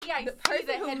I the see person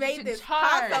the who head made in this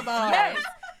charge. possible.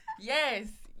 Yes.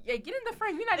 Yeah, get in the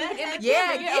frame. You're not even in the camera.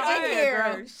 Yeah, Get get over in here,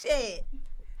 here. girl. Shit.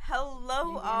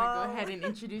 Hello, You all. want to go ahead and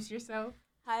introduce yourself?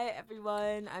 Hi,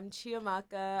 everyone. I'm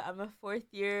Chiamaka. I'm a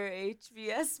fourth-year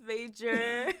HBS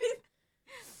major.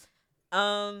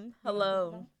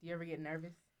 Hello. Do you ever get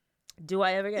nervous? Do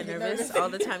I ever get nervous all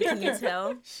the time? Can you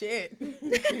tell? Shit.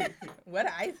 What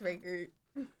an icebreaker.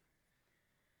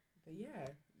 But yeah,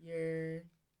 we're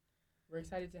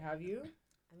excited to have you.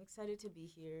 I'm excited to be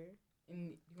here. And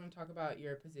you want to talk about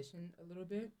your position a little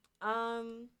bit?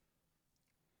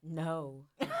 No.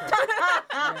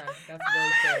 Yeah, that's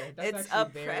very fair. That's It's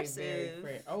actually oppressive. very,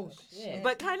 very fair. Oh, shit.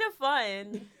 But kind of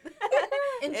fun.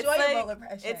 Enjoyable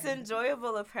oppression. It's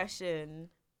enjoyable oppression.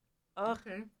 Oh,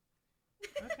 Okay.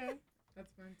 Okay.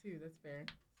 That's fine, too. That's fair.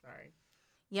 Sorry.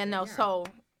 Yeah, no, Yeah. so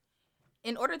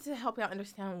in order to help y'all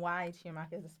understand why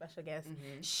Chiamaka is a special guest,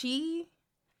 she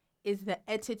is the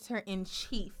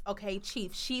editor-in-chief, okay,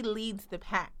 chief. She leads the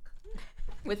pack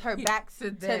with her back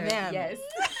to them. Yes.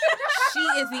 She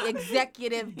is the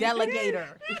executive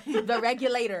delegator, the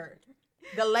regulator,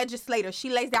 the legislator. She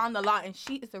lays down the law, and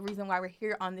she is the reason why we're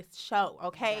here on this show,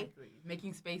 okay? Exactly.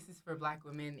 Making spaces for Black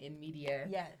women in media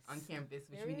Yes. on campus,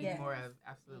 which we need Yes. more of,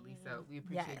 absolutely. So we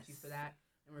appreciate you for Yes. that,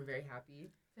 and we're very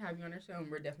happy to have you on our show,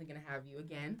 and we're definitely going to have you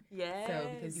again. yes.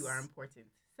 So because you are important.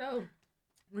 So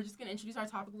we're just going to introduce our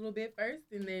topic a little bit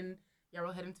first, and then y'all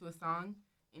will head into a song,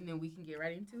 and then we can get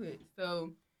right into it.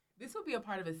 So this will be a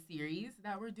part of a series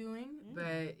that we're doing,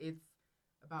 but it's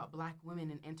about Black women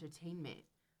in entertainment.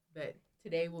 But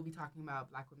today we'll be talking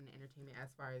about Black women in entertainment as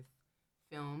far as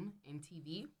film and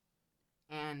TV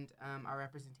and our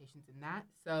representations in that.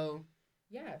 So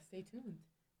yeah, stay tuned.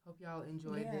 Hope y'all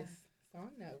enjoy Yeah. this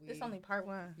song that we... This is only part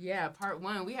one. Yeah, part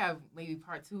one. We have maybe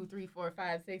part 2, 3, 4,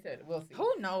 5, 6, 7. We'll see.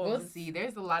 Who knows? We'll see.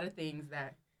 There's a lot of things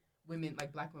that women,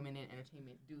 like Black women in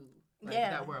entertainment, do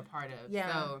that we're a part of.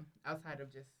 Yeah. So outside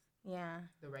of just Yeah.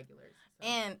 the regulars. So.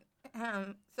 And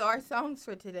so our songs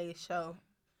for today's show,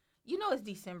 you know it's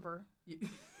December. You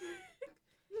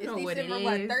It's know what it December,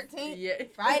 what, is. 13th? Yeah.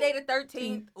 Friday the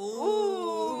 13th.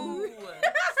 Ooh.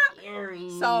 Scary.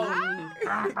 So,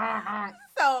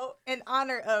 in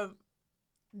honor of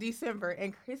December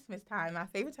and Christmas time, my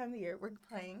favorite time of the year, we're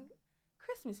playing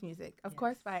Christmas music, of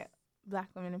course, by Black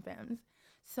women and femmes.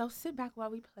 So sit back while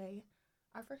we play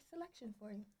our first selection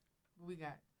for you. What we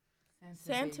got?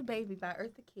 Santa Baby by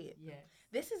Eartha Kitt. Yes.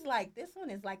 This one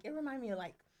is like, it reminds me of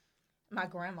like my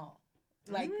grandma.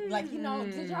 Like you know,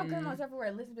 did y'all grandmas ever wear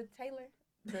Elizabeth Taylor?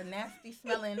 The nasty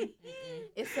smelling.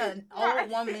 It's an old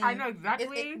woman. I know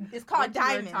exactly. It's called what you were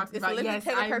Diamonds. talking It's about. Elizabeth Yes,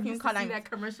 Taylor I perfume used called to see Diamonds.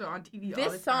 that commercial on TV all the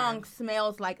This time. song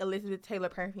smells like Elizabeth Taylor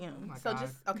perfume. Oh my So God.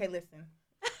 just okay, listen.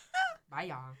 Bye,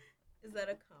 y'all. Is that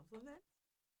a compliment?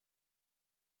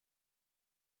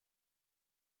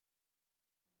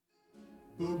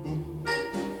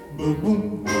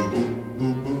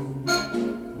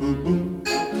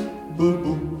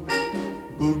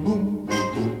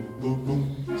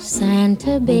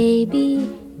 Santa baby,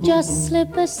 just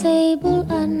slip a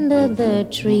sable under the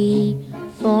tree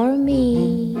for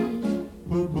me.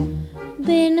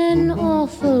 Been an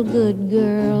awful good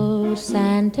girl,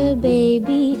 Santa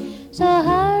baby, so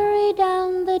hurry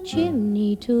down the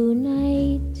chimney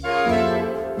tonight.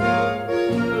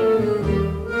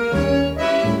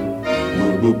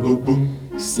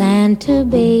 Santa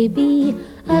baby,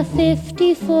 a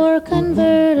 54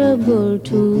 convertible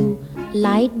to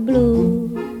light blue.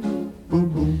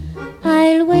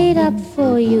 I'll wait up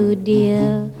for you,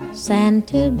 dear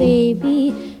Santa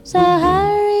baby, so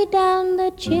hurry down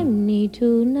the chimney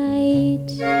tonight.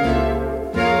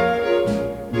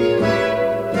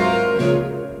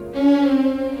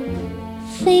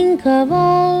 Think of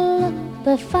all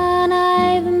the fun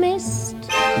I've missed.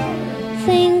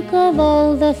 Think of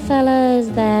all the fellas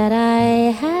that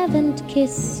I haven't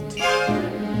kissed.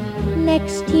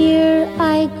 Next year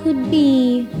I could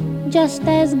be just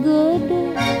as good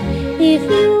if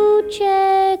you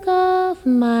check off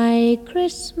my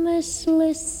Christmas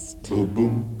list.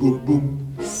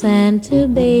 Santa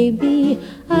baby,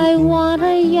 I want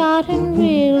a yacht, and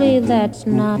really that's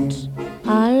not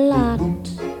a lot.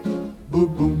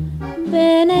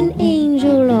 Been an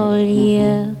angel all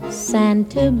year,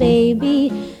 Santa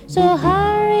baby, so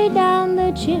hurry down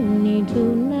the chimney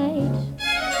tonight.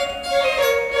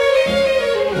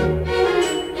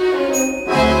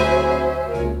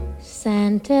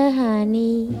 Santa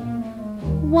honey,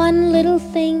 one little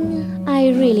thing I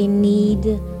really need,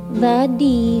 the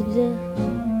deed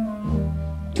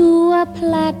to a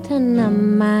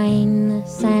platinum mine,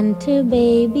 Santa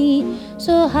baby,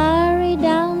 so hurry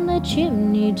down the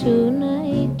chimney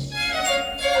tonight.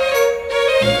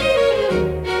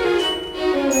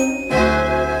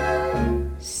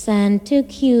 Santa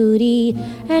cutie,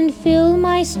 and fill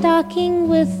my stocking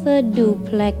with a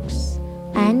duplex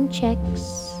and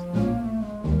checks.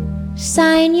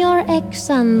 Sign your X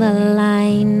on the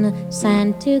line,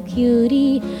 Santa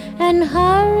cutie, and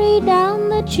hurry down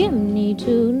the chimney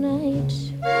tonight.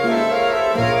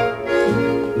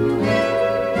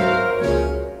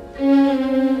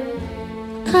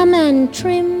 Come and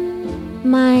trim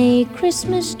my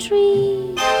Christmas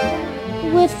tree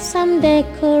with some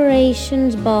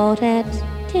decorations bought at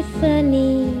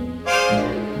Tiffany.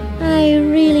 I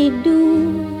really do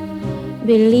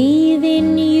believe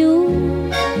in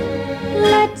you.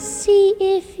 Let's see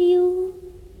if you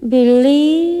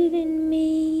believe in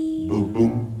me.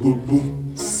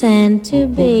 Santa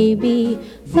baby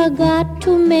forgot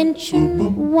to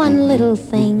mention one little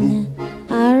thing,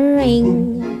 a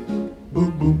ring.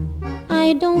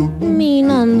 I don't mean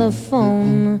on the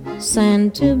phone,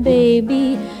 Santa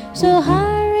baby, so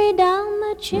hurry down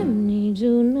the chimney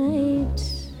tonight.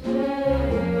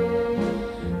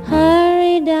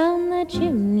 Hurry down the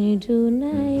chimney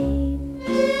tonight.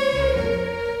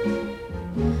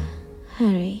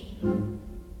 Hurry.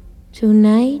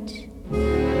 Tonight.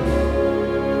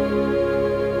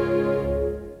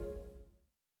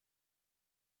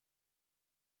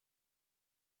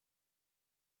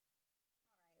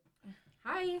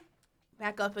 Hi.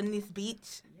 Back up in this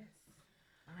beach. Yes.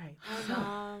 All right.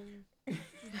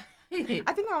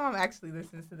 I think my mom actually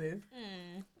listens to this.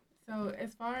 So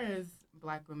as far as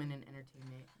Black women in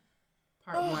entertainment,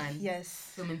 part one, Yes.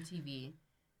 film and TV,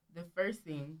 the first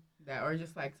thing that, or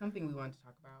just like something we wanted to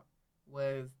talk about,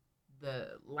 was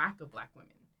the lack of Black women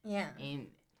Yeah. in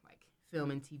like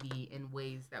film and TV in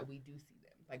ways that we do see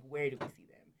them. Like, where do we see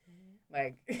them?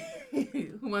 Like,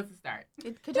 who wants to start?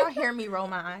 Could y'all hear me roll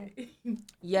my eye?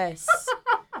 Yes.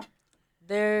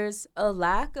 There's a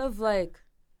lack of like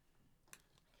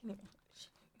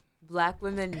Black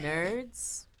women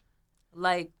nerds,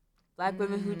 like Black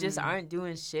women who just aren't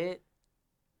doing shit.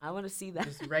 I want to see that.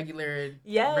 Just regular,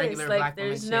 Yes, regular like Black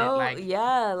there's woman no, shit.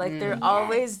 Like, like they're Yes.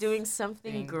 always doing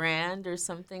something Thing. grand or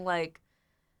something like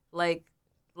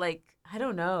I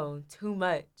don't know, too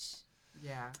much.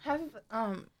 yeah. Have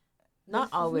Not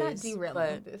this always, is not derailing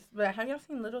but this, but have y'all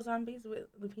seen Little Zombies with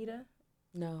Lupita?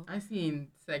 no. I seen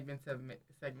segments of it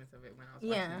when I was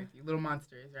Yeah. watching with you. Little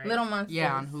Monsters, right? Little Monsters.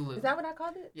 Yeah, on Hulu. Is that what I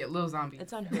called it? Yeah, Little Zombies.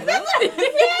 It's on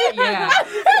Hulu. Yeah.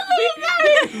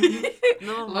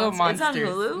 Little Monsters. It's on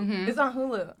Hulu. Mhm. It's on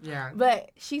Hulu. Yeah.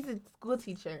 But she's a school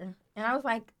teacher, and I was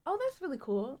like, "Oh, that's really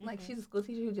cool." Like, she's a school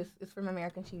teacher who just is from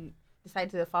America, and she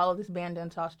decided to follow this band down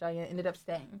to Australia and ended up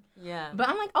staying. Yeah. But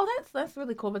I'm like, "Oh, that's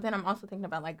really cool." But then I'm also thinking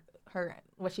about like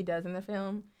what she does in the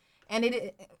film,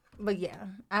 and but yeah,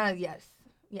 yes.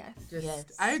 Just, Yes.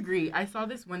 I agree. I saw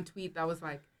this one tweet that was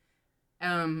like,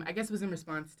 I guess it was in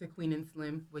response to Queen and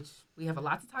Slim, which we have a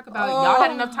lot to talk about. Y'all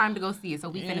had enough time to go see it, so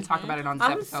we finna talk about it on this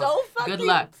I'm episode. so fucking Good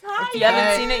luck. tired. If you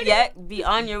haven't seen it yet, be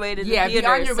on your way to the Yeah, be theater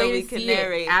on your so way we to can see it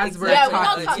narrate. as we're Yeah, we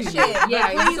talking. don't talk to shit, you. but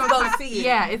Yeah, please we don't go talk- see it.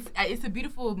 Yeah, it's a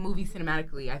beautiful movie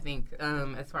cinematically, I think,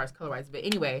 as far as color wise. But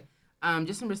anyway,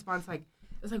 just in response, like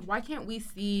it's like, why can't we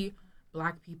see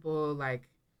Black people like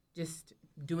just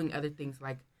doing other things,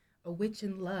 like A Witch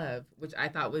in Love, which I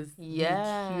thought was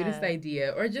Yeah. the cutest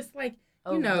idea, or just like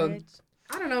Oh, you know, bitch.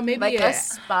 I don't know, maybe Like a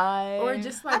spy. or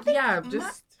just I like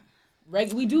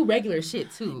think we do regular shit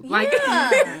too, like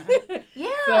Yeah. Yeah,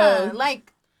 So-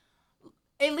 like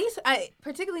at least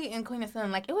particularly in Queen of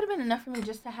Sun, like it would have been enough for me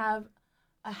just to have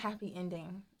a happy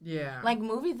ending. yeah, Like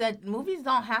movies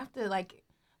don't have to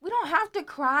we don't have to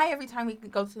cry every time we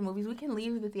go to the movies. We can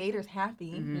leave the theaters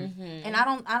happy. Mhm. And I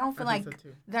don't feel I like think so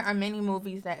too. there are many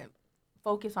movies that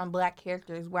focus on Black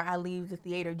characters where I leave the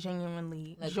theater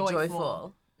genuinely like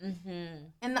joyful. Mm-hmm.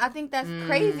 And I think that's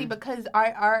crazy because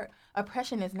our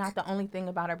oppression is not the only thing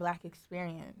about our Black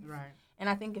experience. Right. And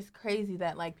I think it's crazy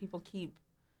that like people keep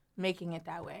making it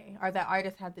that way, or that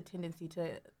artists have the tendency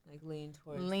to Like lean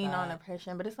towards lean on that.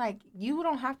 oppression. But it's like you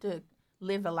don't have to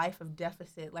live a life of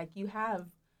deficit. Like you have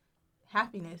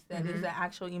happiness that is the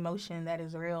actual emotion that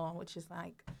is real, which is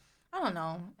like, I don't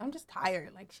know. I'm just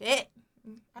tired. Like shit.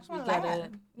 I just We want to get laugh.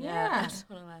 it. I Yeah. just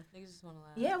want to laugh. Niggas just want to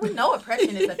laugh. Yeah, we know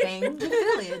oppression is a thing. We feel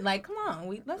it. Like, come on.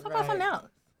 Let's talk about something Right.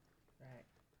 else. Right.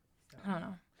 So, I don't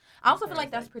know. I also far feel like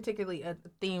as, that's like- particularly a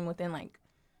theme within like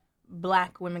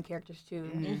Black women characters too.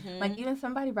 Mhm. Like even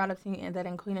somebody brought up to me that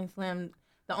in Queen and Slim,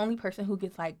 the only person who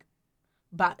gets like,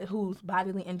 who's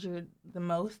bodily injured the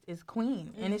most is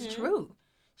Queen, and it's true.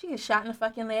 She gets shot in the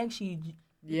fucking leg. She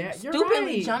yeah, you're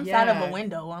stupidly right. jumps yeah. out of a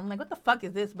window. I'm like, what the fuck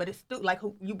is this? But it's like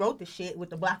who you wrote the shit with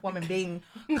the Black woman being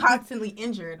constantly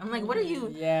injured. I'm like, what are you?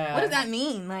 Yeah. What does that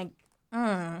mean? Like,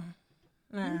 no.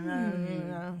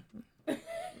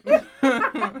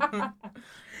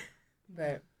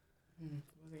 But what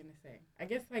was I gonna say? I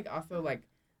guess like also like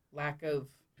lack of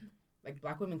like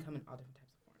Black women come in all different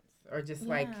types of forms or just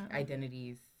like Yeah.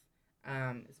 identities.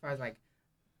 As far as like,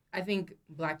 I think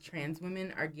Black trans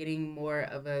women are getting more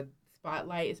of a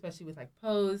spotlight, especially with like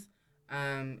Pose.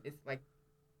 It's like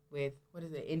with what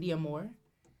is it, India Moore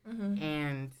Mhm.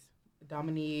 and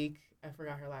Dominique. I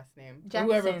forgot her last name. Jackson.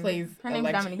 Whoever plays Her name's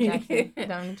Electra. Dominique Jackson.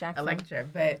 Dominique Jackson. Electra,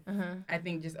 but Uh-huh. I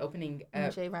think just opening And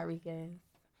up Jay Rodriguez.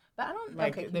 But I don't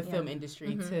like okay, the yeah. film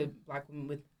industry Mhm. to Black women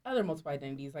with other multiple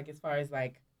identities, like as far as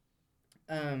like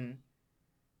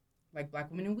Black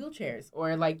women in wheelchairs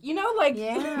or like like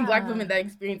Yeah. Black women that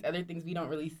experience other things we don't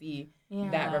really see Yeah.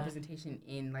 that representation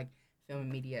in like film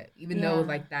and media, even though Yeah.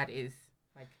 like that is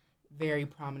like very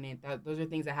prominent. Those are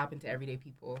things that happen to everyday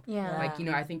people. Yeah. Like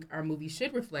I think our movies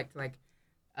should reflect like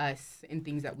us and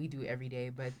things that we do every day,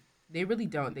 but they really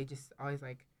don't. They just always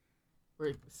like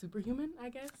we're superhuman, I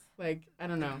guess. Like I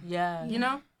don't know. Yeah.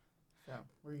 So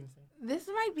what are you gonna say? This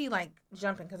might be like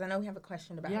jumping because I know we have a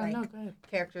question about Yeah, like no, go ahead.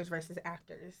 characters versus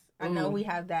actors. I know Ooh. we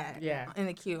have that Yeah. in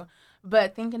the queue.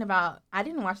 But thinking about, I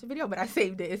didn't watch the video, but I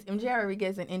saved it. It's MJ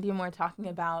Rodriguez and India Moore talking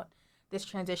about this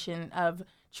transition of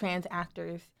trans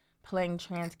actors playing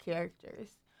trans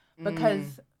characters.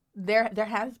 Because there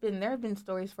have been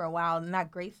stories for a while, not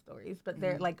great stories, but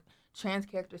they're like trans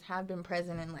characters have been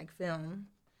present in like film,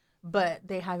 but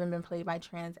they haven't been played by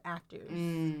trans actors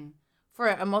for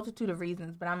a multitude of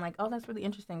reasons. But I'm like, oh, that's really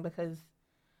interesting because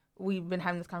we've been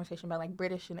having this conversation about like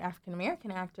British and African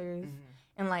American actors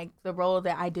and like the role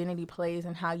that identity plays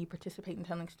and how you participate in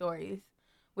telling stories,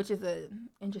 which is a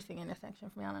interesting intersection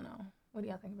for me. I don't know. What do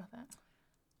y'all think about that?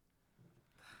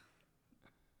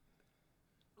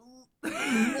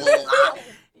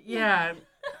 Yeah.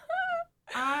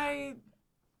 I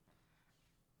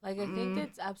Like, I think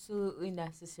it's absolutely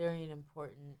necessary and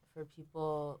important for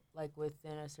people, like,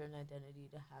 within a certain identity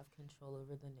to have control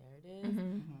over the narrative.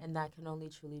 Mm-hmm. And that can only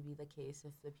truly be the case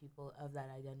if the people of that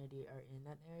identity are in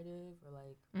that narrative or,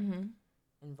 like, Mm-hmm.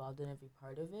 involved in every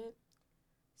part of it.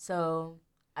 So,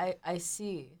 I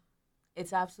see.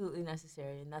 It's absolutely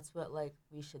necessary, and that's what, like,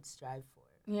 we should strive for.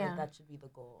 Yeah. Like, that should be the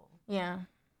goal. Yeah.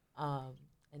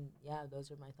 And, yeah,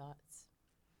 those are my thoughts.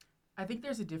 I think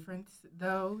there's a difference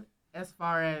though, as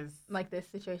far as Like this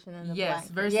situation in the yes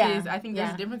Black. versus Yeah. I think there's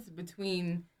Yeah. a difference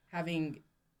between having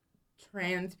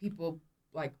trans people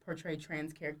like portray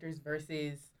trans characters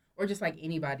versus or just like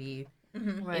anybody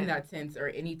Mm-hmm. in that sense or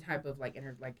any type of like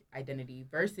identity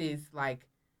versus like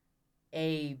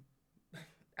a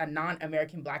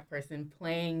non-American Black person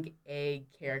playing a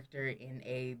character in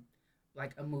a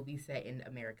movie set in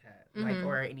America like Mhm.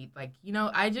 or any like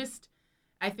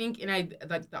I think and I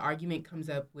like the argument comes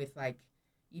up with like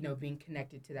being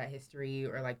connected to that history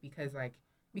or like because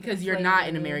you're not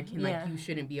an Slavery, American like yeah. you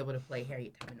shouldn't be able to play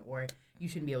Harriet Tubman or you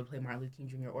shouldn't be able to play Martin Luther King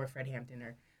Jr. or Fred Hampton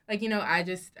or like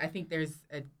I think there's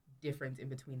a difference in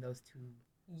between those two.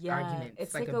 Yeah, Arguments,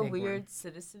 it's like like a a big weird one.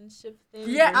 citizenship thing.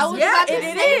 Yeah, I was versus- about to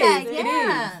say that, It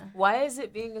yeah. is. Why is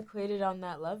it being equated on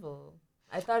that level?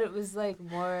 I thought it was like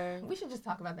more. We should just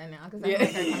talk about that now because Yeah.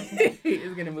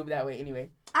 It's gonna move that way anyway.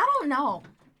 I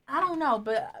don't know,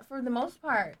 but for the most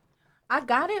part, I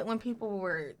got it when people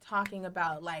were talking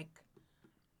about like.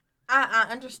 I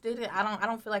understood it. I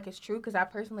don't feel like it's true because I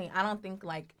don't think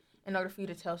like in order for you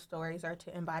to tell stories or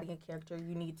to embody a character,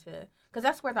 you need to because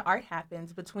that's where the art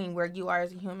happens between where you are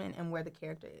as a human and where the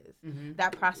character is. Mm-hmm.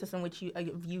 That process in which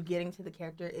you getting to the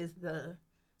character is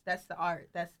that's the art.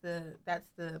 That's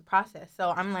the process.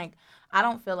 So I'm like, I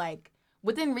don't feel like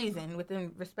within reason,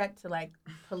 within respect to like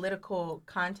political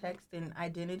context and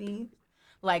identity,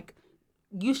 like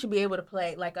you should be able to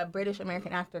play like a British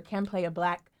American actor can play a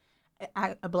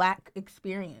black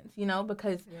experience,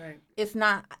 because Right. it's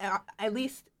not at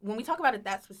least when we talk about it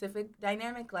that specific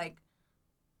dynamic, like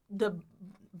the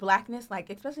blackness, like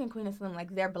especially in Queen and Slim,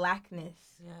 like their blackness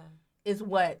Yeah. is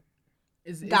what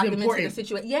It's got them into the important.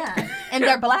 situation. Yeah, and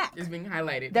they're black. It's being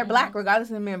highlighted. They're black, regardless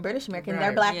of them being British American. They're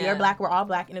Right. black. Yeah. You're black. We're all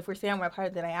black. And if we're saying we're part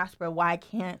of the diaspora, why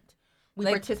can't we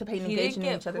Like, participate and He engage didn't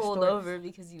in get each other's pulled stories? over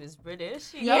because he was British.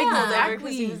 He Yeah, got pulled over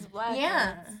because he exactly. was black.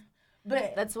 Yeah,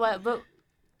 but That's why. But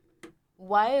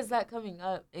why is that coming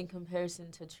up in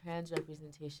comparison to trans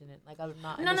representation? And like, I'm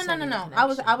not. no. understanding the I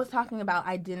was connection. talking about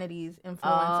identities influence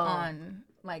on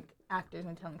like actors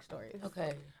and telling stories.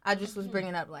 Okay. I just was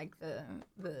bringing up like the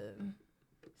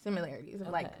similarities of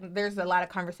like Okay. there's a lot of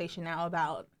conversation now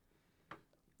about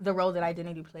the role that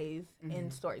identity plays in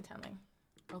Mhm. storytelling.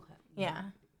 Okay. Yeah.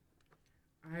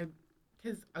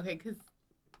 Because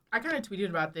I kind of tweeted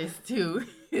about this too,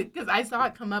 because I saw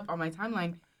it come up on my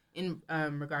timeline in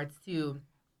regards to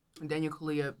Daniel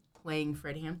Kaluuya playing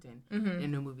Fred Hampton Mm-hmm. in a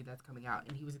new movie that's coming out,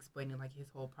 and he was explaining like his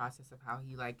whole process of how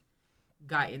he like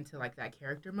got into like that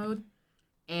character mode,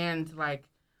 and like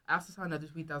I also saw another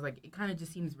tweet that was like, it kind of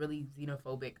just seems really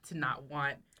xenophobic to not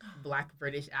want Black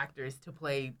British actors to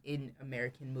play in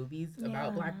American movies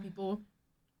about Black people,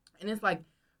 and it's like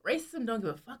racism don't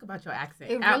give a fuck about your accent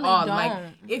It at really all. don't. Like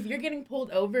if you're getting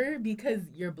pulled over because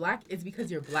you're Black, it's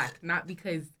because you're Black, not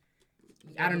because.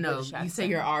 I don't know. You say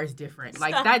your R is different.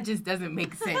 Like, that just doesn't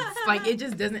make sense. Like, it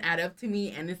just doesn't add up to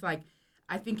me. And it's like,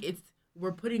 I think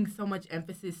we're putting so much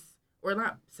emphasis, or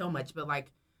not so much, but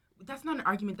like, that's not an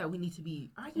argument that we need to be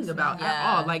arguing about at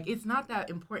all. Like, it's not that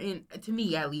important, to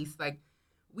me at least. Like,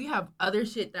 we have other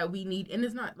shit that we need. And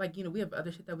it's not like, we have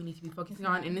other shit that we need to be focusing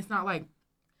on. And it's not like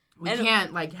we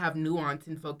can't, like, have nuance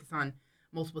and focus on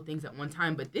multiple things at one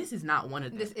time. But this is not one of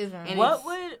them. This isn't. And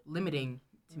it's limiting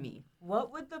to me.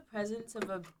 What would the presence of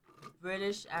a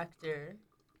British actor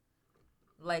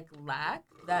like lack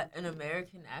that an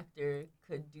American actor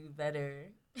could do better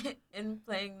in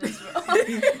playing this role?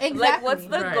 Exactly. Like, what's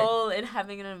the Right. goal in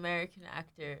having an American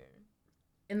actor?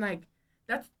 And like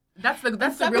that's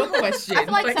the real question. I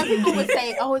feel like some people would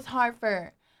say, "Oh, it's hard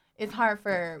for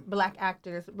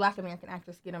Black American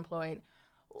actors to get employed."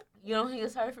 You don't think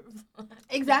it's hard for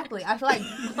Exactly. I feel like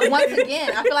once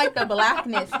again, I feel like the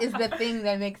Blackness is the thing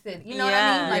that makes it. You know what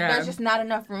I mean? Like there's just not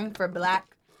enough room for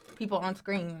Black people on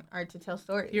screen or to tell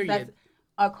stories. Period. That's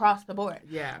across the board.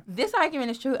 Yeah. This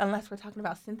argument is true unless we're talking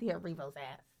about Cynthia Erivo's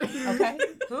ass. Okay.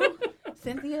 Who?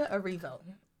 Cynthia Erivo.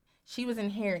 She was in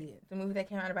Harriet, the movie that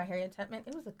came out about Harriet Tubman.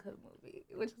 It was a good movie,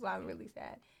 which is why I'm really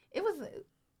sad. It was,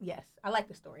 yes, I like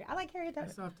the story. I like Harriet I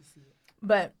Tubman. still have to see it.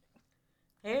 But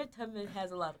Harriet Tubman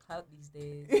has a lot of clout these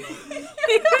days.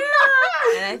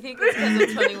 And I think it's because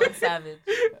of 21 Savage.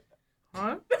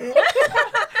 Huh?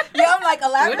 yeah, I'm like,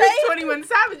 elaborate. What does 21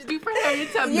 Savage do for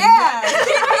Harriet Tubman? Yeah, she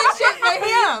did shit for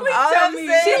him. Tell me.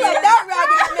 She let that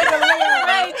ragged nigga live.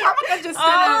 Wait, Tamika just All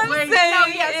said I'm wait. saying No,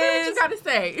 yeah, say what you is- gotta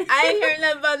say. I ain't heard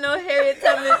nothing about no Harriet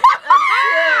Tubman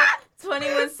until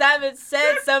 21 Savage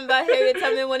said something about Harriet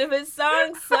Tubman. One of his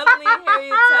songs, suddenly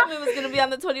Harriet Tubman was going to be on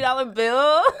the $20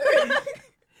 bill.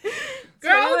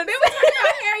 Girl, they were talking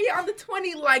about Harriet on the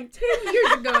 20 like 10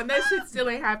 years ago, and that shit still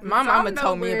ain't happening. My So I mama don't know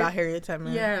told me where- about Harriet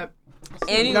Tubman. Yeah.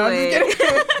 Anyway. No, I'm just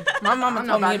kidding. My I mama don't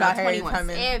know told me about no Harriet 21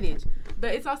 Tubman. Savage.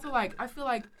 But it's also like, I feel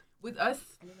like with us,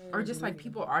 or just like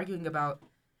people arguing about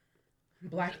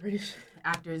Black British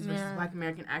actors versus Yeah. Black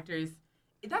American actors,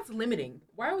 that's limiting.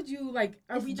 Why would you like?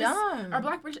 Are It's we just dumb. are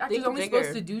Black British actors Think only bigger.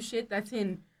 supposed to do shit that's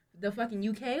in the fucking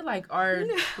UK? Like, are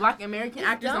Black American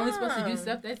actors only supposed to do dumb.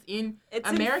 stuff that's in It's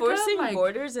America? enforcing Like,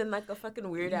 borders in like a fucking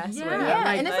weird ass Yeah, way.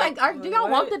 Yeah, and it's like, do y'all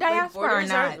want the diaspora or borders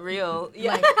not? aren't real.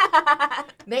 Yeah.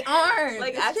 They aren't.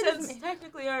 like This shit accents is-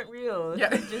 technically aren't real.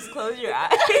 Yeah. Just close your eyes.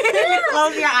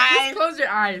 Close your just eyes. close your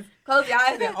eyes. Close your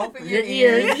eyes and open Your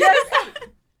your ears. ears. Yes.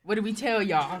 What did we tell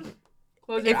y'all?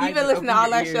 Close your If eyes you've been and listening to open all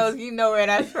your our ears. shows, you know where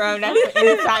that's from. That's an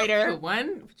insider. Put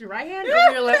one, put your right hand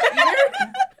over your left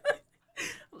ear.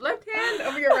 Left hand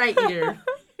over your right ear.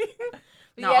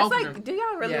 No, Yeah, it's open like, them. do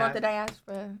y'all really Yeah. want the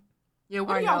diaspora? Yeah,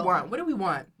 what Or do y'all no. want? What do we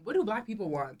want? What do Black people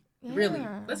want? Really?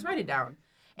 Yeah. Let's write it down.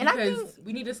 And I Because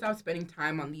we need to stop spending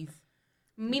time on these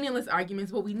meaningless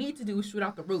arguments. What we need to do is shoot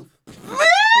out the roof.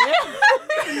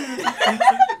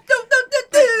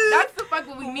 That's the fuck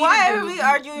what we need Why to do. are we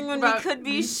arguing when we about could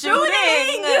be these shooting?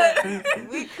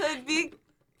 We could be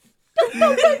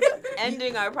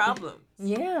ending our problems.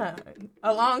 Yeah,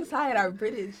 alongside our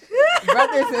British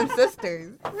brothers and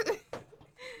sisters. But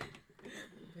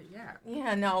yeah.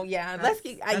 Yeah, no, yeah. That's, Let's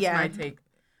keep. that's Yeah. my take.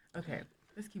 Okay,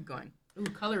 let's keep going. Ooh,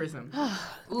 colorism.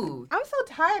 Ooh. I'm so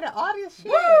tired of all this shit,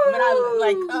 but I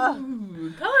like.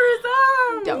 Ooh,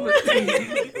 colorism. Don't.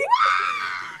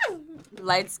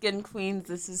 Light skinned queens,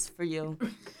 this is for you.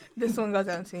 This one goes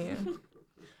out to you.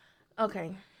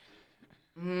 Okay.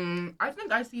 I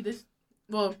think I see this.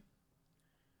 Well,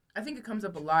 I think it comes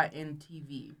up a lot in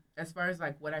TV as far as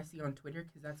like what I see on Twitter,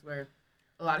 because that's where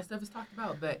a lot of stuff is talked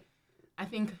about. But I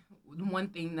think one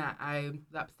thing that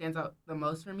stands out the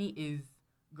most for me is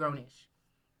grownish.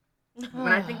 When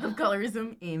I think of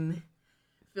colorism in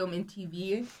film and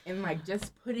TV, and like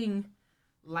just putting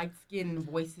light-skinned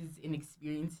voices and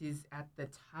experiences at the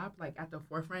top, like at the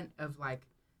forefront of like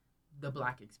the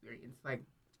Black experience. Like,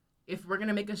 if we're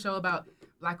gonna make a show about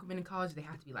Black women in college, they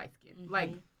have to be light-skinned.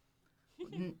 Like,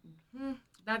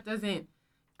 that doesn't.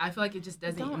 I feel like it just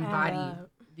doesn't Don't add embody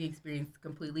up. the experience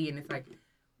completely, and it's like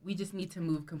we just need to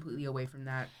move completely away from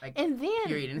that. Like, And then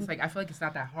period. And it's like I feel like it's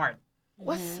not that hard.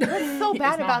 what's so It's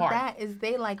bad not about hard. that is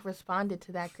they like responded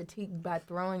to that critique by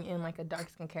throwing in like a dark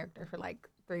skinned character for like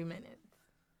 3 minutes.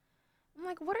 I'm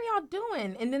like, what are y'all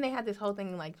doing? And then they had this whole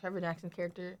thing like Trevor Jackson's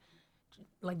character,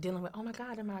 like dealing with, oh my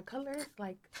God, am I colorist?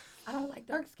 Like, I don't like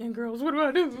dark skinned girls. What do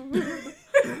I do?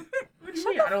 What do you Shut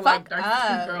mean? the I don't fuck like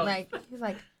dark-skinned up. girls. Like, he's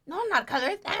like, no, I'm not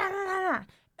colorist.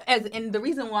 And the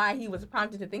reason why he was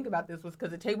prompted to think about this was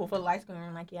because the table full of light skin.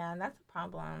 I'm like, yeah, that's a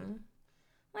problem.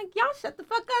 Like, y'all shut the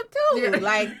fuck up too. Yeah.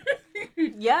 Like,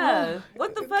 Yeah.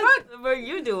 What the fuck were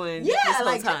you doing yeah, this whole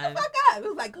like time? shut the fuck up. It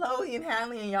was like Chloe and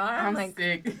Hallie and y'all. I'm I'm like,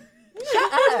 sick.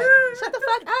 shut up. Shut the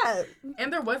fuck up.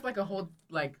 And there was like a whole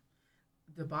like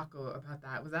debacle about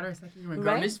that. Was that our second year when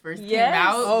Right? Garnish first Yes. came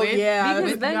out? Oh, with, yeah.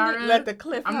 Because with then Yara? Let the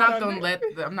clip. I'm out not on gonna it.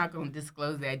 I'm not gonna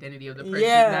disclose the identity of the person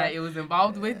Yeah. that it was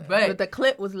involved with, But the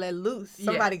clip was let loose. Yeah.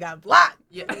 Somebody got blocked.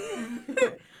 yeah.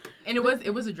 And it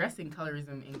was addressing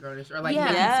colorism in Garnish, or like Yeah.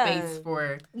 making Yeah. space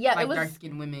for Yeah, like it was. dark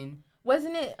skinned women.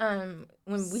 Wasn't it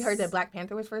when we heard that Black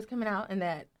Panther was first coming out and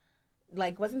that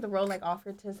like wasn't the role like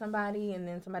offered to somebody and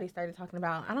then somebody started talking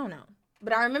about, I don't know.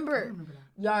 But I I remember don't remember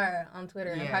that. Yara on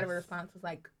Twitter and part of her Yes. response was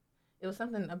like, it was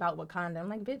something about Wakanda. I'm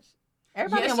like, bitch,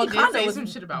 everybody Yeah, in she did Wakanda say was some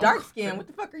shit about dark Wakanda. skin. What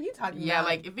the fuck are you talking Yeah, about?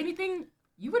 like if anything,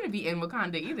 you wouldn't be in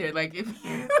Wakanda either. Like if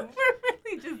you were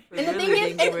really just and the Really thing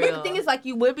is, being the real. thing is, like,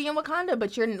 you would be in Wakanda,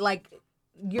 but you're like,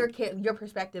 your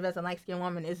perspective as a light skinned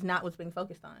woman is not what's being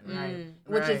focused on. Right.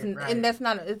 Which right, is, right. and that's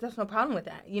not, there's no problem with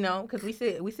that, you know, because we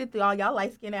sit through all y'all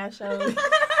light skinned ass shows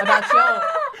about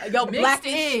your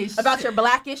blackish, Mixed-ish. about your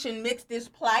blackish and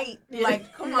mixed-ish plight.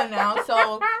 Like, come on now.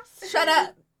 So shut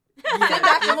up. Sit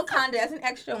back in Wakanda as an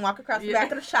extra and walk across the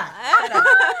back of the shop. Shut up.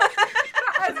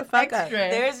 Shut the fuck up. Extra.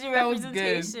 There's your That was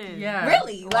representation. good. Yeah.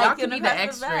 Really? Y'all Like, can be the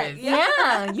across the back. extras.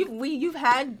 yeah, you've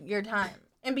had your time,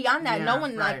 and beyond that, no Yeah,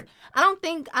 one right. like. I don't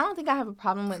think I have a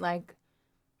problem with like.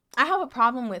 I have a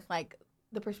problem with like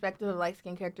the perspective of light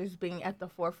skinned characters being at the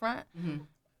forefront. Mhm.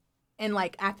 And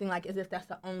like acting like as if that's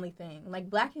the only thing. Like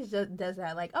Blackish just does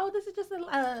that. Like, oh, this is just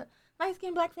a light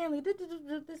skinned black family. This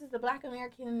is the Black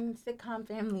American sitcom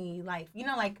family life. You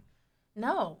know, like,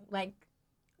 no, like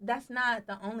that's not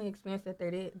the only experience that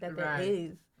there is.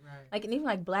 Right. Right. Like, and even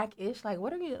like Blackish. Like,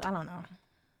 what are you? I don't know.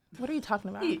 What are you talking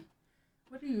about?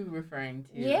 What are you referring to?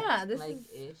 Yeah, this Like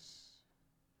is. ish.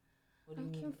 What do I'm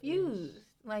you mean, confused. ish?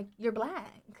 Like, you're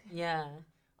black. Yeah.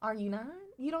 Are you not?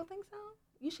 You don't think so?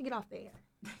 You should get off the air.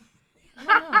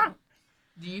 I don't know.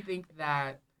 Do you think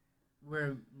that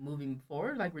we're moving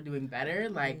forward? Like we're doing better?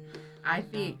 Like I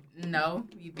think no.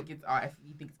 You think it's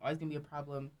always gonna be a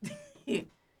problem?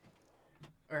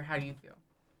 Or how do you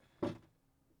feel?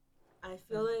 I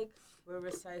feel like we're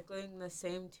recycling the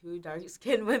same two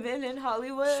dark-skinned women in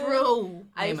Hollywood. True.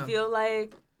 I Name 'em. feel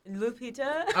like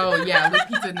Lupita. Oh yeah,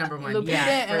 Lupita number one. Lupita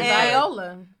yeah, for and sure.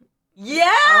 Viola. Yeah.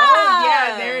 Oh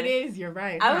yeah, there it is. You're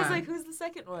right. I was huh? like, who's the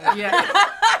second one? Yeah.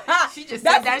 She just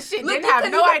That's- said that shit. Look, Didn't you have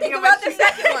couldn't no even idea think what about the she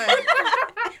second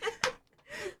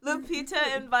one. Lupita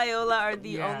and Viola are the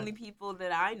Yeah. only people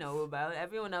that I know about.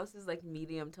 Everyone else is like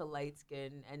medium to light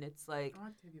skin, and it's like Oh,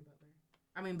 Octavia Butler.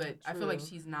 I mean, but I feel like True.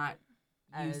 she's not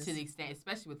used As- to the extent,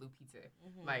 especially with Lupita.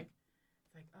 mhm. Like,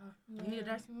 it's like, oh, we need a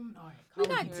dark skin woman. All right, We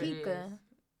call got Lupita. Here it Tika. is.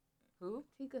 Who?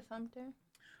 Tika Sumter.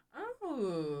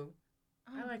 Oh,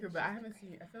 I like her, but I haven't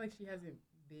seen. I feel like she hasn't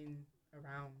been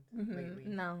around Mhm. lately.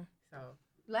 No. So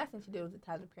The last thing she did was a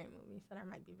Tyler Perry movie, so that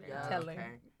might be very Yeah, telling.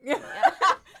 okay.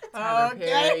 Tyler Okay.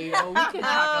 Perry. Oh, we could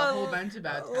talk a whole Oh. bunch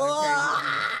about Tyler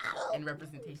Perry and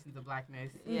representations of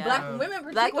blackness. Yeah. Black So-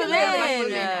 women, Black particularly. women. Black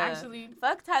women, Yeah. actually.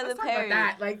 Fuck Tyler Let's talk Perry.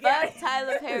 about that. Like, Fuck yeah.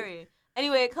 Tyler Perry.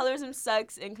 Anyway, colorism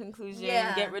sucks. In conclusion,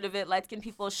 Yeah. get rid of it. Light skinned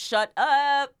people, shut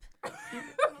up.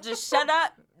 Just shut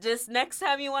up. Just next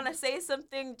time you want to say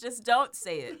something, just don't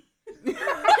say it.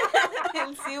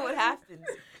 And see what happens.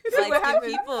 See what Light skinned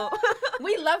happens. people.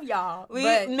 We love y'all. We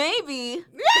but maybe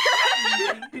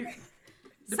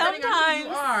Depending on who you sometimes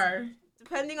are.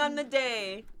 depending on the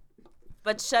day,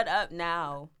 but shut up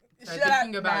now. Start Shut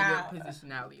thinking up about now. your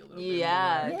positionality a little bit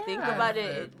Yeah, more. think Yeah. about As it.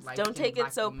 a It's- light-skinned Don't take it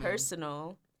black so woman.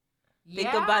 personal.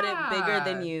 Think about it bigger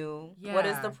than Yeah. you. What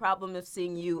is the Yeah. problem of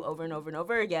seeing you over and over and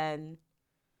over again?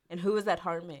 And who is that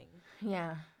harming?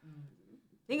 yeah.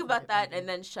 Think about that and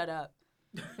then shut up.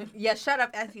 Yeah, shut up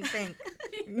as you think.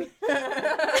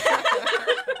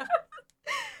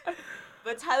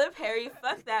 But Tyler Perry,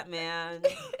 fuck that man.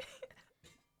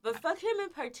 But fuck him in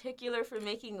particular for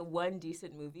making one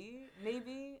decent movie,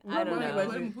 maybe? I What don't movie know. was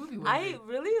What it? movie was I it?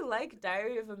 really like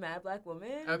Diary of a Mad Black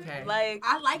Woman. Okay. Like,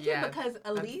 I like Yeah. it because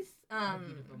Elise, A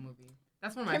beautiful movie.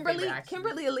 That's one of my favorite,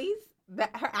 Kimberly actually. Elise,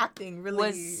 that her acting really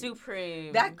was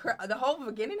supreme. the whole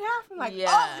beginning half. I'm like, Yeah.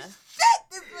 oh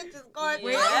shit, this bitch is going.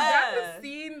 Wait, Yeah. is that the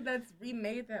scene that's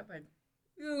remade that, like,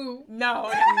 ew. No,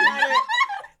 that's not it.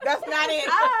 That's not not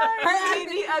it. You made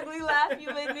me ugly laugh.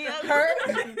 You made me ugly.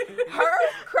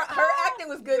 Her acting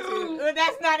was good too. But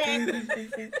that's not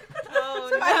it. Oh,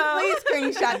 Somebody no.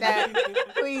 please screenshot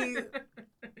that. Please.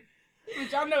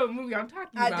 But y'all know what movie I'm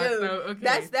talking I about. do. So,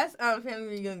 okay. That's Family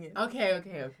Reunion. Okay.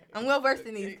 I'm well versed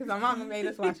in these because my mama made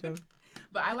us watch them.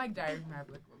 But I like Diary of a Mad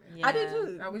Black Woman. Yeah. I do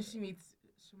too. That when she meets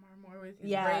Shamar Moore with his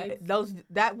Yeah, braids.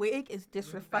 that wig is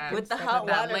disrespectful. With the With hot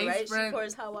that water, lace right? front. She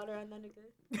pours hot water on that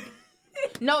nigga.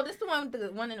 No, this is the one with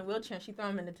the one in the wheelchair. She threw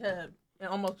him in the tub and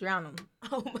almost drowned him.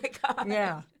 Oh my god.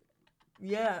 Yeah,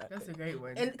 yeah. That's a great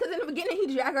one. And because in the beginning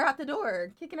he dragged her out the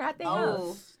door, kicking her out the house.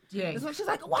 Oh. yeah. That's when she's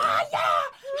like, "Why,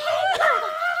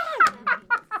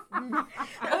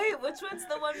 Wait, which one's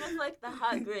the one with like the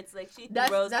hot grits? Like she That's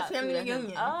throws hot Family food at him.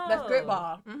 Reunion. Oh. That's Grit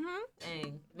Ball. Mm-hmm.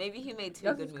 Dang. Maybe he made two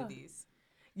That's good what's called. movies.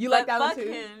 You But like that one fuck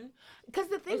too? him. Because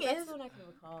the thing That's is, the one I can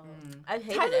recall. Mm. I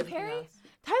hated Tyler everything Perry? else.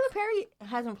 Tyler Perry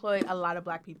has employed a lot of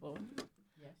black people.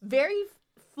 Yes. Very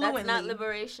fluently. That's not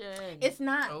liberation. It's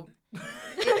not. Oh.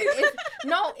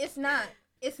 No, it's not.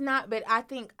 It's not. But I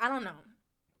don't know.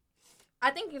 I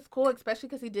think it's cool, especially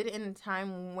because he did it in a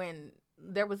time when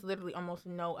there was literally almost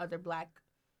no other black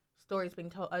stories being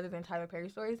told other than Tyler Perry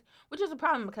stories, which is a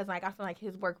problem because like I feel like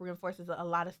his work reinforces a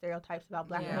lot of stereotypes about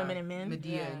black Yeah. women and men.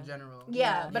 Medea Yeah. in general.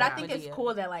 Yeah, but I think Medea. it's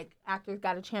cool that like actors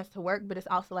got a chance to work, but it's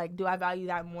also like, do I value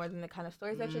that more than the kind of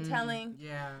stories that you're telling?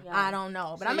 Yeah. Yeah. I don't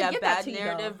know, but So I'm gonna yeah, get bad that to you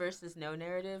narrative though. versus no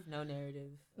narrative. No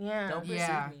narrative. Yeah, Don't perceive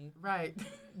Yeah. me. Right.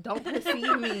 don't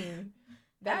perceive me.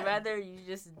 I'd rather you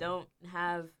just don't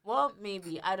have. Well,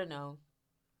 maybe I don't know.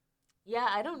 Yeah,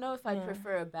 I don't know if I'd Yeah.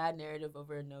 prefer a bad narrative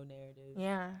over a no narrative.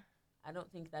 Yeah, I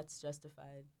don't think that's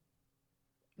justified.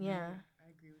 yeah. I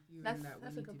agree with you That's- in that that's we a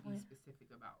need to good be point. specific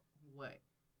about what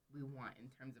we want in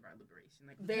terms of our liberation.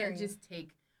 Like we Very. can't just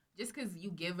take just because you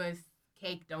give us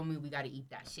cake don't mean we gotta eat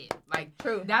that shit. Like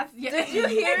True. that's Did you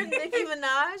hear Nicki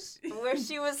Minaj where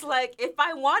she was like, if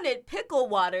I wanted pickle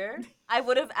water, I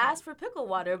would have asked for pickle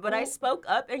water, but I spoke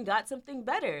up and got something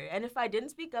better. And if I didn't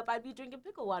speak up, I'd be drinking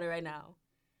pickle water right now.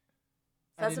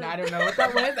 I That's don't what- know what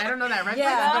that was. I don't know that reference,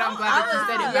 Yeah. but I'm glad that you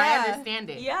said it. But I Yeah. understand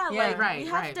it. Yeah, Yeah. like Right, we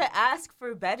have right. to ask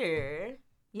for better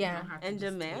You Yeah, don't have to and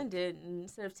just demand it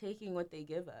instead of taking what they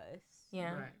give us.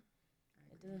 yeah, Right.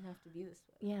 It doesn't have to be this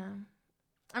way. yeah.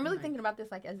 I'm really Right. thinking about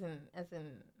this like as an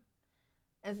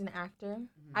actor. Mhm.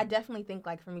 I definitely think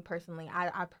like for me personally,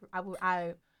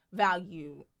 I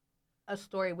value a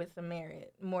story with some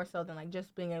merit more so than like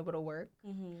just being able to work.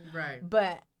 Mm-hmm. Right.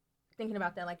 But thinking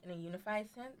about that like in a unified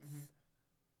sense, Mhm.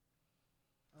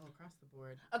 Oh, across the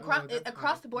board. across Oh, that's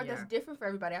across hard. the board, Yeah. that's different for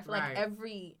everybody. I feel Right. like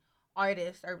every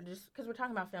artist, or just because we're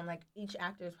talking about film, like each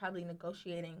actor is probably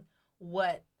negotiating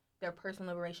what their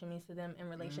personal liberation means to them in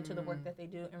relation to the work Mm. that they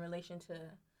do, in relation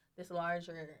to this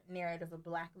larger narrative of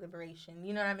Black liberation.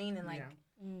 You know what I mean? And like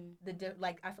Yeah.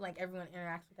 like I feel like everyone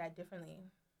interacts with that differently.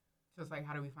 So it's like,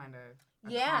 how do we find a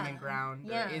Yeah. common ground?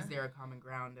 Yeah. Or is there a common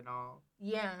ground at all?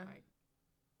 Yeah, Like,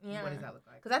 yeah. what does that look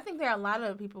like? Because I think there are a lot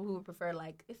of people who would prefer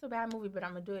like it's a bad movie, but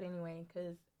I'm gonna do it anyway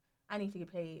because I need to get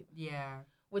paid. Yeah.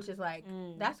 Which is like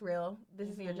Mm. that's real. This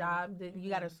is your Mhm. job. You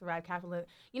got to survive capitalism.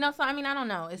 You know. So I mean, I don't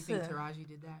know. You It's think Taraji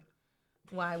did that?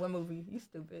 why? What movie? You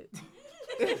stupid.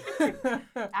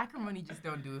 Acrimony just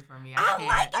don't do it for me. I I can't.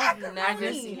 like I've Acrimony. never I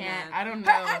just seen can't. that. I don't Her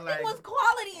know. acting Like, was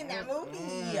quality in that movie.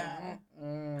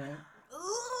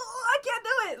 Ooh, I can't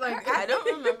do it. Like I don't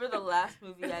remember the last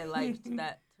movie I liked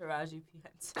that Taraji P.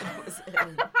 Henson was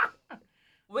in.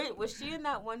 Wait, was she in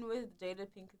that one with Jada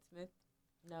Pinkett Smith?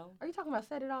 No. Are you talking about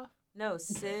Set It Off? No,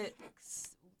 6.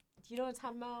 Do you know what I'm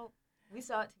talking about? We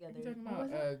saw it you together. talking What about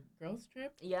was it? Girls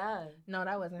Trip? Yeah. No,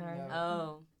 that wasn't her. No.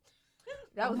 Oh.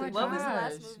 That Oh was my a What was the job.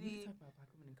 last gosh. We movie? could talk about Black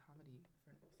women in comedy.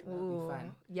 So that'd Ooh, be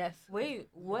fun. yes. Wait,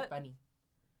 what Funny.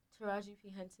 Taraji P.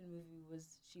 Henson movie was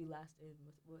she last in?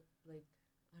 What like?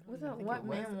 I don't Was even it think What it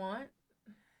was. Men Want?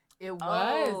 It was.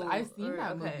 Oh, I've seen or-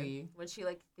 that okay. movie. When she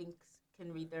like thinks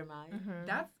can read their mind. Mm-hmm.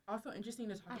 That's also interesting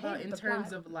to talk I about hated in the terms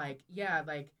plot. of like, yeah,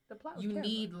 like The plot was you terrible.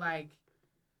 need like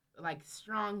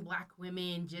strong Black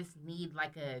women just need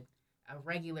like a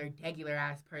regular degular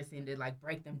ass person to like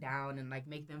break them down and like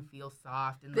make them feel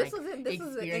soft and This like was in this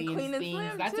was in experience Queen and things.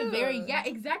 Slim That's too. a very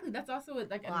exactly. That's also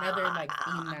like another like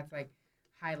theme that's like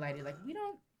highlighted. Like we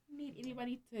don't need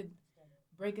anybody to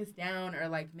break us down or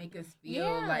like make us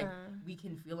feel like we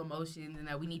can feel emotions and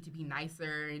that we need to be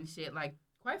nicer and shit. Like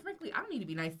quite frankly, I don't need to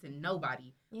be nice to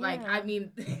nobody. Like I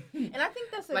mean, and I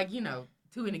think that's like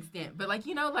to an extent, but like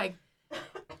like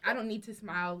I don't need to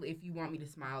smile if you want me to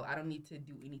smile. I don't need to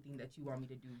do anything that you want me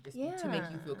to do just to make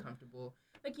you feel Yeah. comfortable.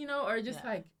 Like or just Yeah.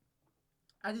 like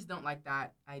I just don't like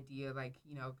that idea. Like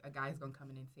a guy's gonna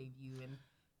come in and save you and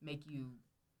make you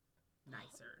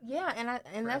nicer Yeah, and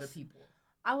for that's other people.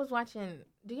 I was watching.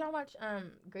 Do y'all watch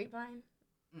Grapevine?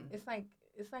 Mm. It's like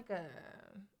a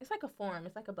forum.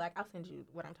 It's like a black. I'll send you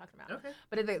what I'm talking about. Okay.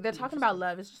 But they're talking about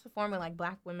love. It's just a forum of like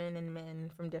black women and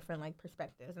men from different like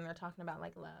perspectives, and they're talking about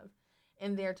like love,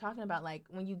 and they're talking about like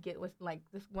when you get with like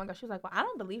this one girl. She was like, well, I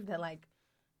don't believe that like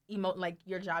like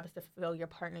your job is to fulfill your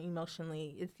partner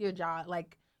emotionally. It's your job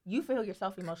like you fulfill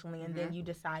yourself emotionally, and then you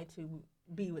decide to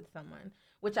be with someone.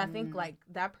 Which I think like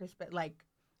that perspective like.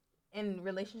 In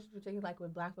relationships, particularly like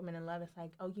with black women in love, it's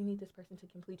like, oh, you need this person to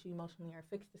complete you emotionally or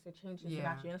fix this or change this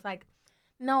about you. And it's like,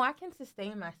 no, I can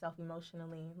sustain myself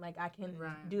emotionally. Like, I can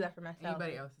do that for myself.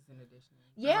 Anybody else is in addition.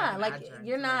 Yeah, like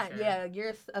you're not,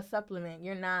 you're a supplement.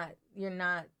 You're not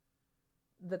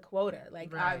the quota.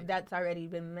 Like, that's already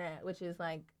been met, which is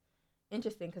like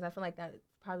interesting because I feel like that's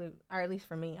probably, or at least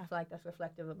for me, I feel like that's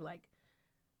reflective of like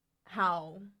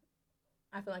how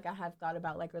I feel like I have thought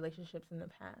about like relationships in the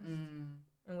past.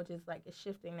 And which is like it's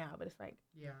shifting now, but it's like,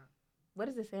 what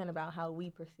is it saying about how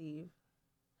we perceive,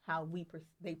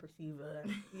 they perceive us?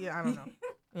 Yeah, I don't know.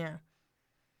 Yeah.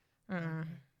 Y'all want to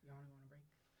go on a break?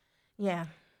 Yeah.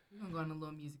 We're gonna go on a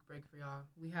little music break for y'all.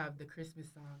 We have the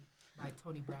Christmas song by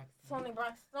Tony Braxton. Tony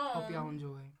Braxton. Hope y'all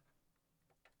enjoy.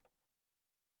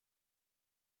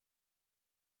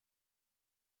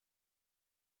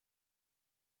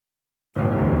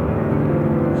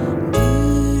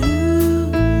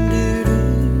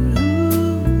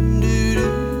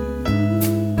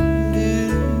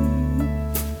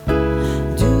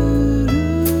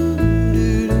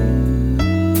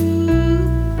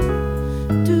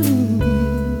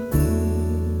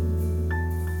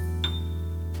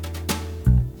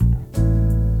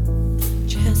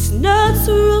 Chestnuts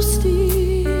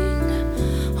roasting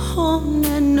on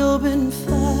an open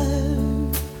fire,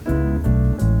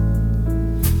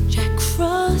 Jack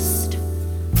Frost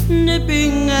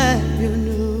nipping at your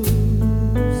nose,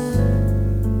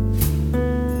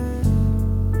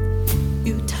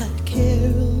 Yuletide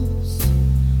carols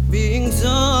being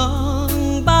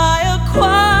sung by a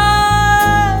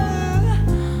choir,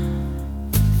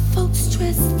 folks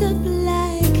dressed up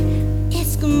like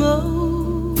Eskimos.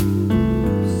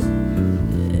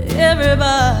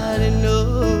 Everybody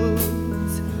knows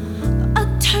a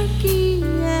turkey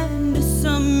and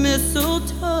some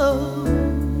mistletoe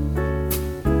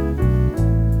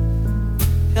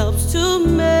helps to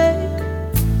make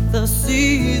the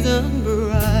season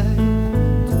bright.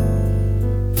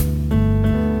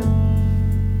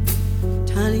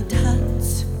 Tiny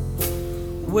tots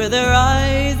with their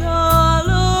eyes all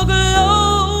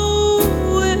aglow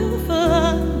will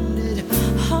find it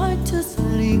hard to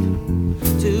sleep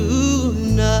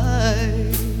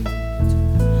tonight.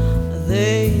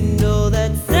 They know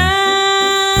that Santa's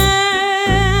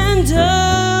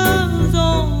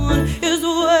on his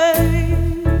way,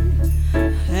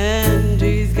 and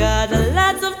he's got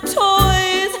lots of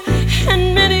toys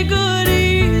and many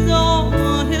goodies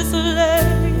on his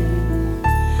sleigh.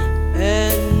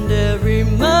 And every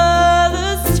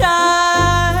mother's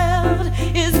child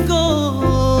is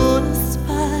gonna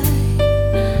spy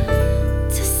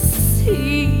to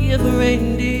see if the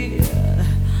reindeer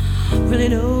really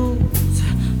knows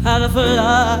how to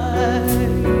fly.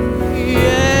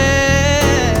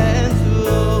 Yeah,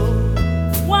 so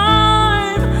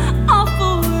I'm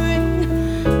offering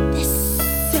this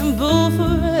simple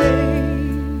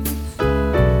phrase.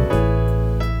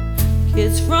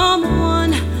 Kids from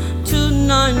 1 to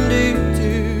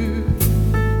 92.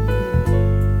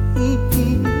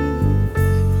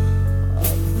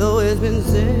 Although it's been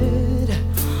said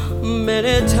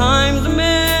many times,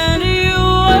 many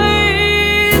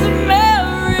ways,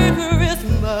 Merry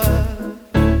Christmas.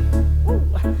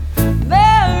 Ooh.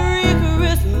 Merry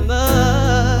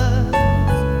Christmas.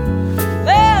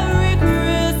 Merry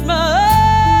Christmas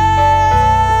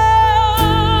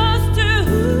to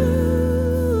you.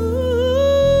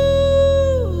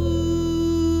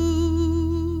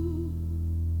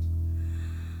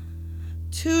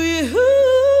 To you.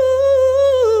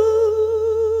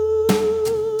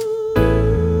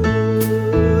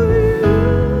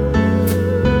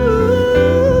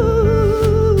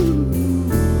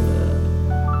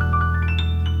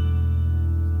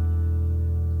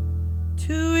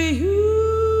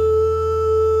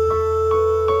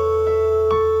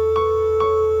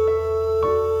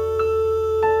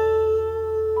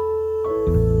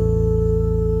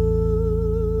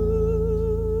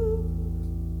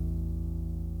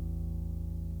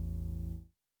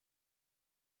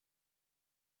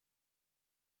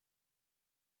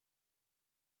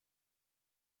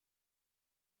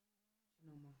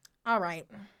 All right.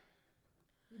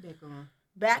 We back on.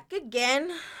 Back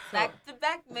again. Back to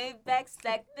back, made back,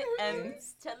 stack the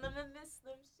M's. Tell them I miss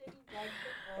them shitty back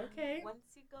to Okay. Once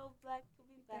you go black, you'll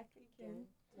be back again.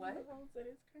 What?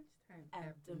 It's crunch time.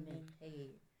 Abdomen. Hey.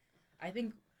 I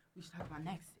think we should talk about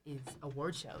next is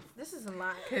award shows. This is a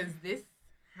lot. Because this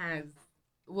has,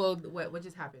 well, what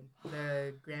just happened?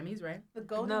 The Grammys, right? The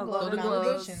Golden No, Globe Golden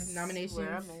nominations. nominations.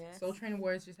 Where am I at? Soul Train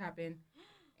Awards just happened.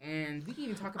 And we can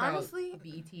even talk about Honestly-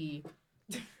 BET.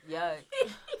 Yuck.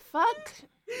 Fuck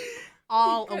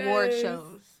all award Because-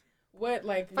 shows. What,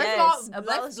 like, First Yes, of all,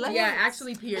 abolish let's yeah,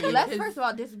 actually, period. let's 'cause- first of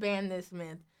all disband this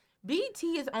myth. BET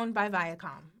is owned by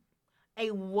Viacom,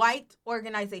 a white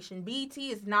organization. BET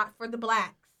is not for the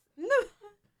blacks.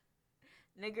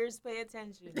 Niggers, pay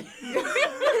attention.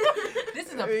 this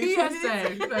is a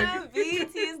PSA. Like,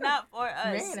 BET is not for us.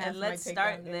 Marion asked And my let's take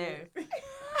start on there. this.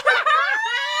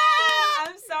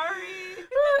 I'm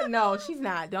sorry. No, she's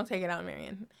not. Don't take it out,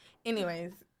 Marion.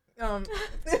 Anyways, continue.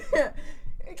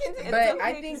 It's But okay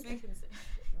I 'cause think- we can say-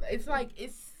 it's like,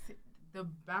 it's the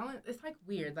balance. It's like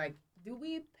weird. Like, do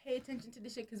we pay attention to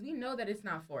this shit? Because we know that it's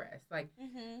not for us. Like,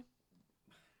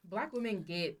 black women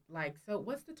get, like, so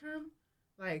what's the term?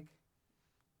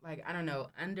 Like I don't know,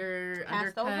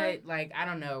 Passed undercut, over? like, I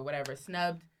don't know, whatever,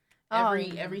 snubbed Oh,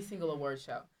 every single award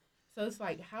show. So it's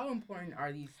like, how important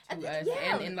are these to us?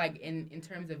 Yeah. And like in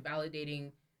terms of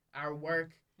validating our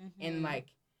work and like,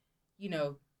 you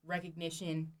know,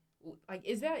 recognition. Like,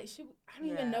 is that I don't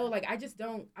even know. Yeah. Like, I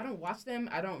don't watch them.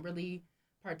 I don't really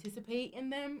participate in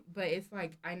them, but it's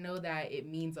like, I know that it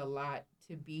means a lot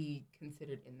to be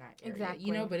considered in that area. Exactly.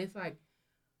 You know, but it's like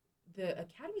the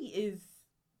Academy is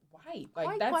white. Like,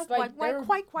 Quite, that's quite, like quite, they're,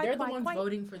 quite, they're the quite, ones quite.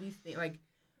 voting for these things, like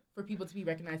for people to be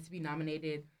recognized, to be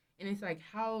nominated. And it's like,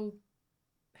 how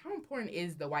important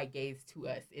is the white gaze to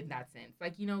us in that sense?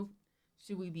 Like, you know,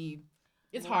 should we be?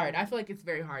 It's hard. I feel like it's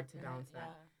very hard to balance that.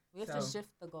 We have to So- shift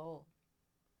the goal.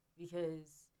 Because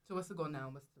So what's the goal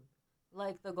now?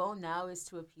 like the goal now is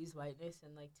to appease whiteness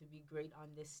and like to be great on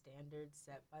this standard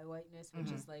set by whiteness, which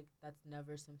Mhm. is like that's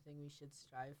never something we should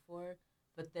strive for.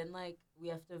 But then like we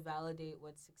have to validate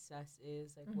what success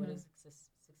is, like what Mhm. is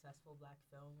successful black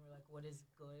film, or like what is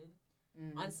good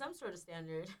Mm. on some sort of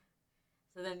standard.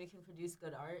 So then we can produce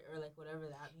good art, or like whatever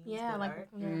that means. Yeah, good like art.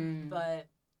 yeah. Mm. But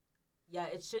yeah,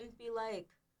 it shouldn't be like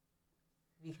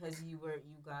because you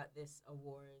got this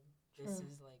award, this True.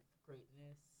 is like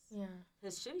greatness. Yeah.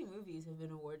 Because shitty movies have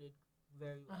been awarded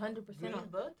very well. 100% Green on-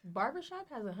 Book. Barbershop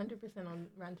has 100% on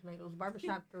Rotten Tomatoes.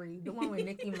 Barbershop 3, the one with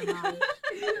Nicki Minaj. Not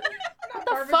What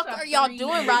the fuck Barbershop are y'all 3.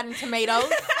 doing, Rotten Tomatoes?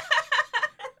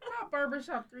 Not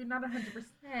Barbershop 3, not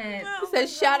 100%. No. It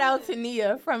says shout out to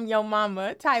Nia from Yo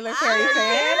Mama, Tyler Perry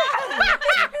fan.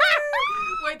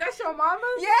 Wait, that's your mama?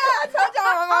 Yeah, I told y'all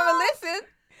my mama listen.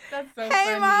 That's so Hey,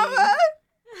 funny. mama.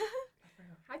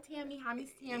 Hi, Tammy. Hi, Miss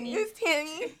Tammy. It's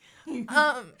Tammy.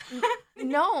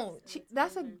 No,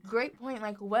 that's a great point.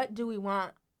 Like, what do we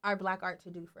want our black art to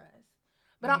do for us?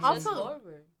 But I Just also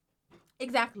forward.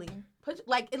 exactly put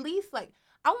like at least like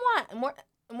I want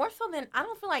more so than I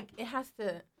don't feel like it has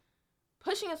to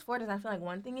pushing us forward. Is I feel like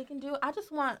one thing it can do. I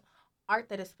just want art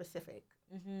that is specific.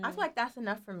 Mm-hmm. I feel like that's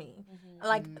enough for me. Mm-hmm.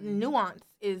 Like Mm. nuance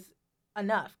is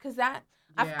enough because that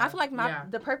I feel like yeah.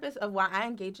 the purpose of why I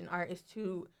engage in art is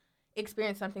to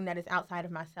experience something that is outside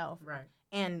of myself Right.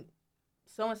 and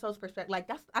so and so's perspective. Like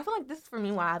that's I feel like this is for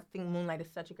me why I think Moonlight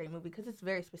is such a great movie because it's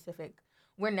very specific.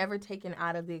 We're never taken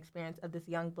out of the experience of this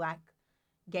young black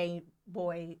gay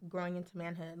boy growing into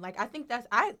manhood. Like I think that's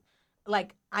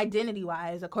like identity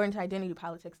wise, according to identity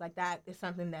politics, like that is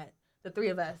something that the three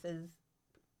of us is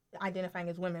identifying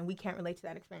as women, we can't relate to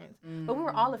that experience. But we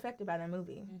were all affected by that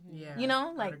movie. Yeah. You know, I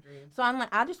would like agree. so I'm like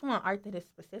I just want art that is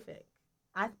specific,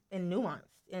 and nuanced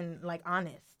and like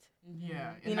honest.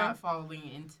 Yeah, and You know? not falling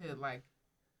into like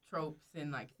tropes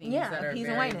and like things Yeah, that are appeasing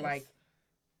very whiteness. like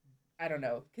I don't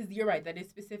know, because you're right, that is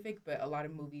specific, but a lot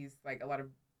of movies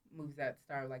that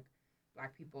star like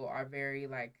black people are very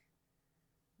like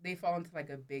they fall into like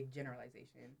a big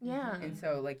generalization. Yeah. And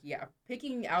so like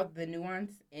picking out the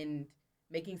nuance and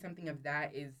making something of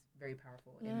that is very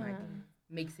powerful and like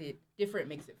makes it different,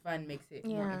 makes it fun, makes it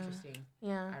more Yeah. interesting.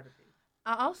 Yeah. I would agree.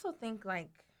 I also think like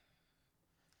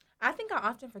I think I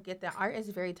often forget that art is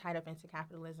very tied up into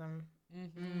capitalism.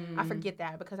 Mm-hmm. I forget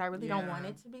that because I really don't want Yeah.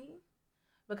 it to be.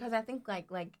 Because I think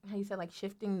like how you said like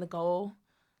shifting the goal,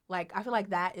 like I feel like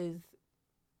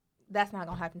that's not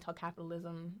gonna happen until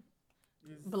capitalism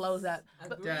blows up.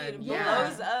 Agreed. Done. It Yeah.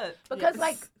 blows up. Because Yes.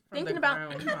 like From thinking the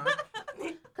about ground,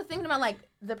 huh? because thinking about like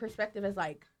the perspective as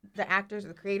like the actors or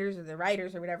the creators or the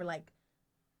writers or whatever, like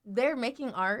they're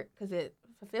making art because it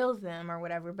fulfills them or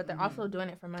whatever, but they're Mhm. also doing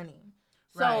it for money.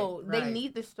 So Right, they right.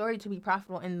 need the story to be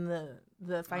profitable in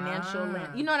the financial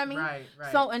land. You know what I mean? Right,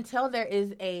 right. So until there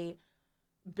is a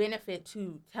benefit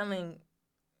to telling,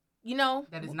 you know,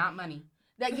 that is not money.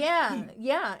 that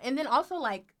yeah. And then also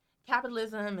like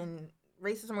capitalism and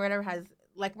racism or whatever has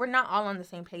like we're not all on the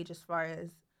same page as far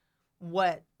as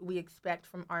what we expect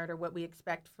from art or what we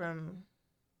expect from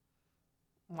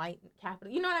white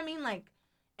capital. You know what I mean? Like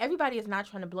everybody is not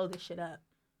trying to blow this shit up.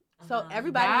 So Uh-huh.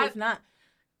 everybody That- is not.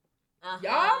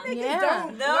 Y'all niggas Yeah.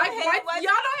 don't Don't like hate white, white-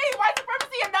 y'all don't hate white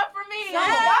supremacy enough for me.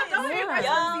 Yes. Y'all don't hate white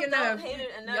Yeah. supremacy Y'all enough. don't hate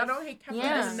it enough. Y'all don't hate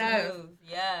capitalism Yeah. enough. Smooth.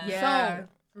 Yeah. Yeah, So-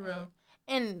 for real.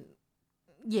 And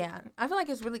yeah, I feel like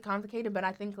it's really complicated, but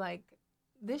I think like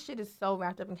this shit is so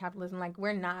wrapped up in capitalism. Like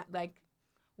we're not like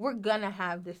we're gonna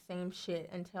have the same shit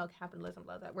until capitalism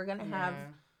blows up. We're gonna have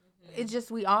Yeah. it's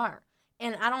just we are.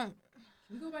 And I don't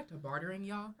Can we go back to bartering,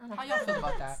 y'all? I don't How y'all feel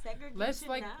about that? Segregation Let's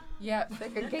like, now. yeah.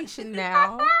 segregation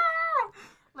now.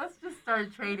 Let's just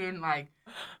start trading like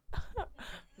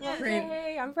Yeah, print.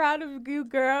 hey, I'm proud of you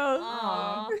girls.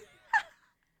 Aw.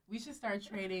 We should start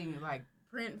trading like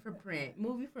print for print,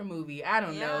 movie for movie. I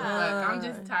don't know, Yeah. but I'm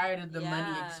just tired of the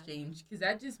money Yeah. exchange because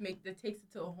that takes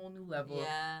it to a whole new level.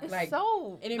 Yeah. It's like-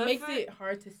 so And it But makes for- it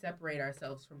hard to separate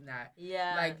ourselves from that.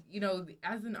 Yeah. Like, you know,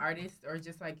 as an artist or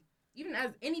just like even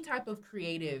as any type of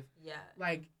creative, yeah.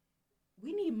 like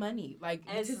we need money like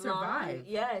As to survive. long,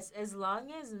 yes, as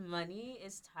long as money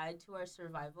is tied to our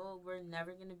survival, we're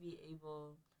never gonna be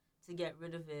able to get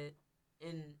rid of it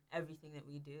in everything that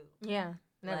we do. yeah,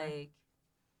 never. Like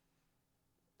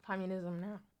Communism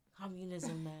now.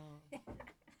 communism now.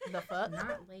 The fuck?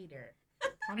 Not later.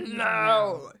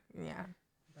 Yeah.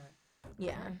 But,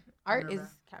 Yeah. Art is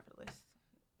Remember. capitalist.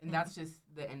 and that's just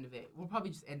the end of it. We'll probably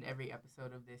just end every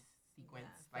episode of this sequence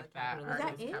Yeah, like fuck that. capitalism.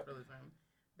 Art Is that is it? capitalism.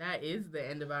 That is the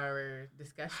end of our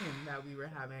discussion that we were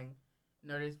having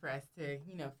in order for us to,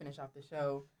 you know, finish off the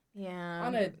show Yeah.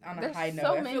 on a there's high note.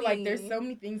 so I feel like there's many- so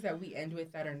many things that we end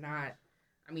with that are not.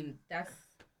 I mean, this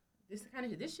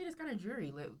shit is kind of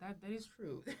dreary. That is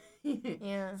true.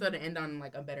 Yeah. So to end on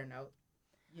like a better note,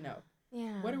 you know,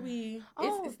 Yeah. what are we?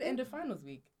 Oh, It's the end of finals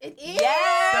week. It is.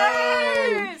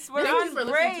 Yes, we're Thank you on for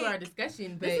listening to our break.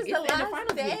 discussion, but This is it's the the end of last finals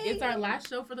week. day. It's our last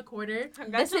show for the quarter.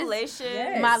 Congratulations,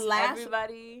 Yes. my last-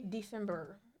 everybody.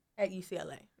 December at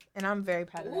UCLA, and I'm very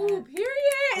proud of Ooh, that. period.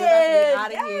 We're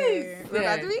about to be out of Yes. here. We're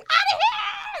about to be out of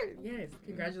here. Yes,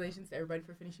 congratulations to everybody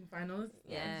for finishing finals.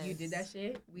 Yes. You did that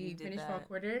shit. We You did finished that. fall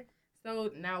quarter.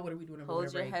 So now what are we doing over Hold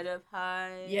winter your break? head up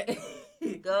high. Yeah.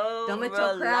 Go. Don't let your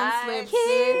crown relax, slip,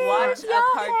 Kids, watch Kiss a your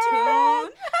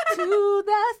cartoon. To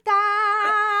the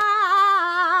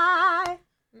sky.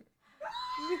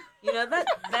 You know that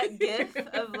gif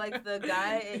of like the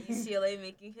guy at UCLA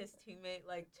making his teammate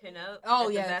like chin up. Oh, at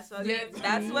the yes. basketball Yes. game?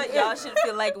 That's what y'all should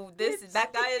feel like.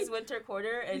 That guy is winter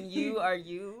quarter and you are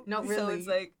you. No, So really. it's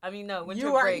like winter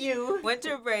You are break. you.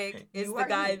 Winter break is You the are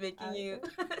guy you. making you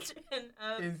chin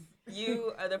up. Is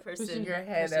You are the person pushing your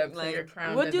head pushing, up so your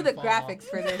crown We'll do the doesn't fall. graphics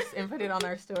for this and put it on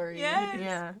our story. Yes.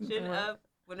 Yeah. Chin Yeah. up.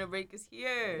 Winter break is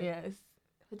here. Yes.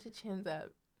 Put your chins up.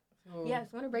 So,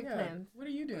 Yes, winter break plans. What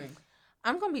are you doing?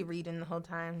 I'm gonna be reading the whole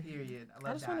time. Period. I I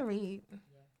love just that. want to read.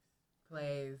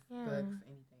 Plays, Yeah. books,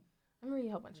 anything. I'm gonna read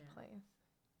a whole bunch Yeah. of plays.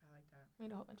 I like that.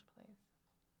 Read a whole bunch of plays.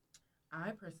 I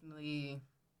personally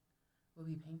will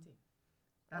be painting.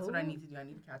 That's what I Ooh. need to do. I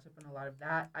need to catch up on a lot of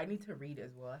that. I need to read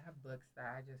as well. I have books that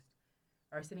I just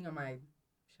are sitting on my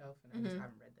shelf and I just Mhm.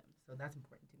 haven't read them. So that's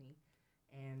important to me.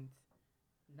 And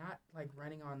not like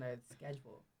running on a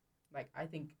schedule. Like I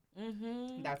think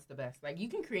Mm-hmm. that's the best. Like you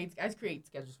can create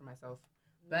schedules for myself.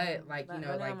 But, like, you know,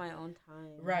 running like- on my own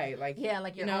time. Right. Like Yeah,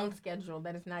 like you your know, own schedule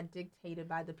that is not dictated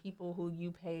by the people who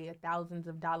you pay thousands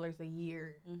of dollars a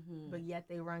year, Mm-hmm. but yet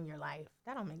they run your life.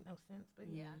 That don't make no sense. But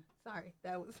yeah, sorry,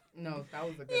 that was. No, that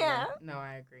was a good Yeah. one. No,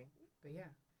 I agree. But yeah.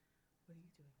 What are you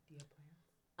doing? Do you have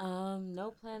plans?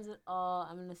 No plans at all.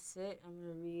 I'm gonna sit. I'm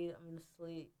gonna read. I'm gonna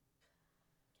sleep.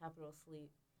 Capital sleep.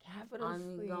 Capital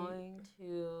I'm sleep. going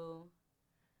to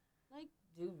like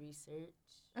do research,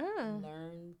 Mm.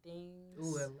 learn things.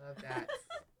 Ooh, I love that.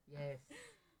 Yes.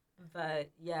 But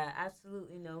yeah,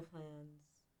 absolutely no plans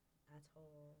at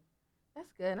all.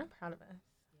 That's good. I'm proud of us.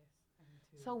 Yes. I am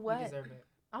too. So We what- deserve it.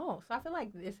 Oh, so I feel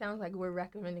like it sounds like we're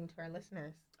recommending to our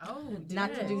listeners. Oh,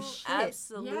 Not to do yes. shit.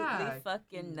 Absolutely Yeah.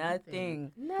 fucking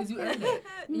Nothing. nothing. Because you earned it.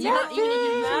 And Nothing. you don't even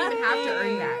you shouldn't even have to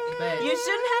earn that. But You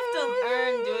shouldn't have to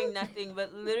earn doing nothing,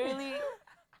 but literally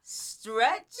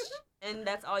stretch, and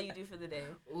that's all you do for the day.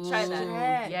 Try that.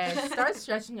 Stretch. Yes. Start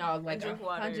stretching, y'all. Like Drink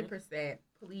water. 100%.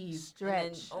 Please. Stretch.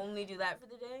 And then only do that for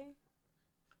the day.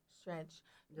 Stretch.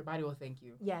 Your body will thank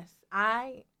you. Yes,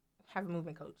 I have a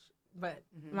movement coach. but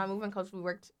Mhm. my moving coach, we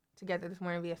worked together this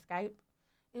morning via Skype.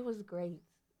 It was great.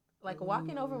 Like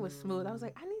walking over was smooth. I was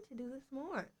like, I need to do this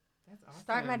more. That's awesome.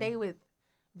 Start my day with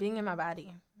being in my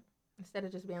body instead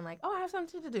of just being like, oh, I have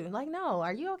something to do. Like, no,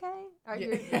 are you okay? Are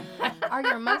are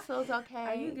your muscles okay?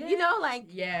 Are you good? You know, like,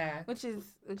 Yeah. which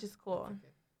is cool. That's a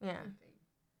good- Yeah. good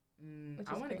thing. Which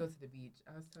I is want to great. go to the beach.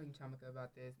 I was telling Chamika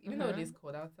about this. Even though it Mhm. is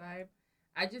cold outside,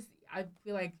 I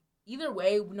feel like either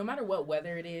way, no matter what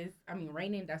weather it is, I mean,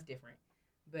 raining, that's different.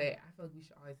 But I feel like we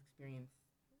should always experience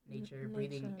nature,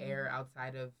 breathing Nature. air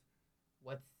outside of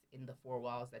what's in the four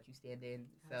walls that you stand in.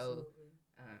 So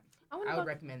Absolutely. I would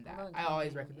recommend I'm that. going I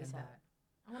always camping recommend ASAP.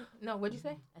 that. No, what'd you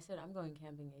say? I said I'm going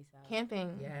camping ASAP.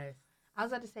 Camping. Yes. I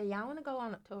was about to say, yeah, I want to go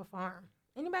on to a farm.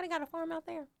 Anybody got a farm out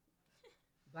there?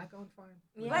 Black owned farm.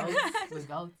 Yeah. With goats. With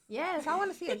goats. Yes, I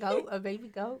want to see a goat, a baby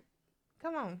goat.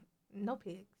 Come on, no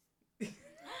pigs.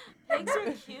 Pigs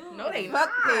are cute. No, they Fuck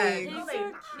not. pigs. No, Pigs they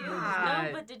are not. cute. No,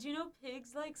 but did you know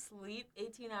pigs like sleep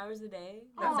 18 hours a day?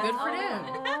 That's good for them.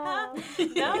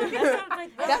 No, that sounds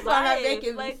like their That's why my life. bacon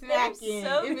be Like, they're smacking.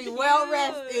 so It be cute. well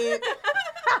rested.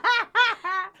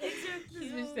 Pigs are cute.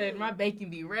 She said my bacon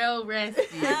be real resty.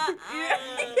 They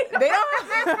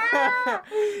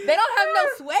don't have no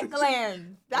sweat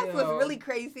glands. That's what's Yo. really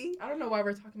crazy. I don't know why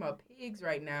we're talking about pigs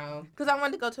right now. Cause I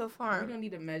wanted to go to a We farm. don't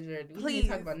need to measure. We need Please. to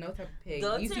talk about no type of pig.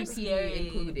 Goats are UCP scary.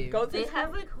 included. Goats They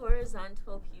have like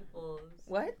horizontal pupils.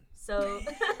 What? So,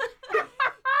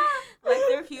 like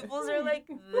their pupils are like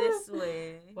this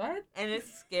way, What? and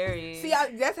it's scary. See,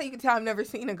 that's how you can tell I've never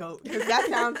seen a goat. Cause that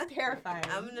sounds terrifying.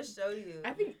 I'm gonna show you.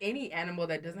 I think any animal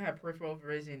that doesn't have peripheral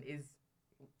vision is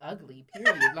ugly.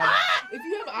 Period. Like if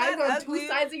you have eyes Not on ugly. two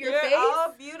sides of your You're face,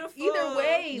 all beautiful. either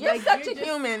way, You're like such you're a just-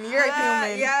 human. You're a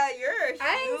human. Yeah, you're a human.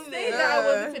 I ain't saying that I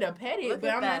wasn't fit to pet it, Look but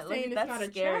at I'm that. not Look saying at it's that not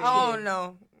scary. attractive. Oh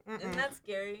no. Isn't that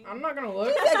scary? I'm not gonna She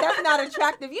look. said that's not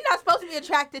attractive. You're not supposed to be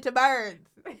attracted to birds.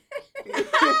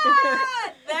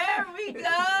 There we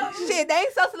go. Shit, they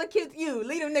ain't supposed to look cute to you.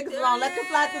 Leave them niggas alone. Let them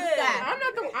fly through the sky.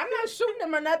 I'm not shooting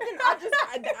them or nothing. I'm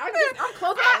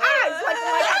closing my eyes I'm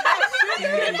not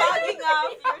shooting You're them. logging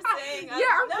off. You're saying,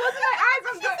 Yeah, I'm closing my eyes.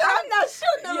 I'm not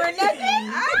shooting them or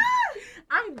nothing.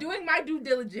 I'm doing my due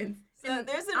diligence. So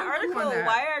there's an I'm cool article. on that.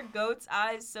 Why are goats'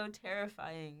 eyes so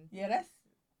terrifying? Yeah, that's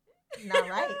not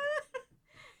right.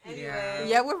 Anyway.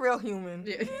 Yeah, we're real human.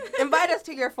 Yeah. Invite us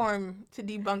to your farm to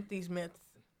debunk these myths.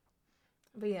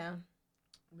 But yeah.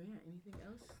 But yeah, anything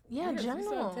else? Yeah, We still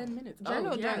journal. have 10 minutes.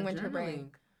 Journal yeah, during winter break. journaling.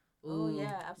 Oh, Ooh,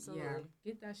 yeah, absolutely. Yeah,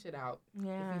 get that shit out. If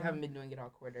Yeah. you haven't been doing it all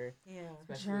quarter, Yeah.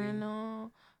 especially.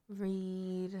 Journal,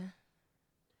 read.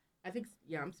 I think,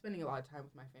 I'm spending a lot of time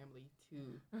with my family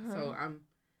too. Uh-huh. So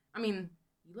I mean,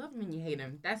 you love them and you hate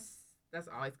them. That's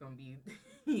always gonna be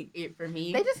it for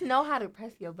me. They just know how to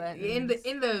press your buttons.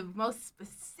 in the most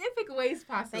specific ways They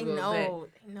possible. know.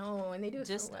 They know. And they do it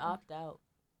Just so well. opt out.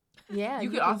 Yeah. But you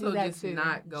could can also do that just too.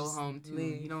 not go Just home too.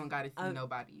 leave. You don't gotta see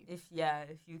nobody. If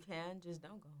you can, just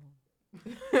don't go home.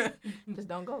 Just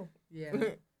don't go. Yeah.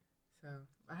 So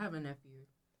I have a nephew.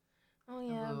 Oh a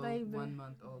yeah, little baby. 1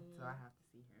 month old, so I have to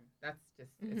see him. That's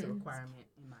just it's a Mhm. requirement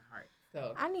in my heart.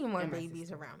 So I need more and my babies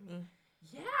sister. around me.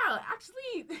 yeah,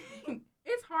 actually,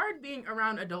 it's hard being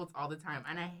around adults all the time,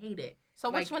 and I hate it. So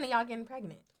which Like- one of y'all getting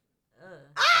pregnant?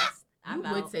 I'm You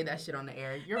out. would say that shit on the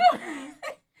air. You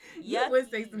Yucky. would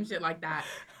say some shit like that.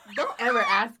 Don't ever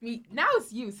ask me. Now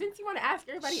it's you. Since you want to ask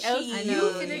everybody else, Shit. you I know,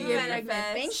 finna you get manifest.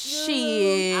 pregnant. Thank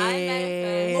Shit.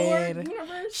 I Lord,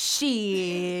 universe.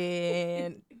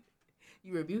 Shit.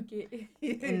 You rebuke it.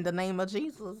 In the name of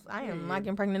Jesus, I am not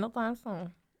getting pregnant no time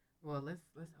soon. Well, let's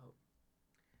hope.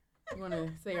 You want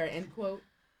to say our end quote?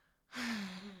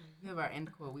 We have our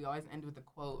end quote. We always end with a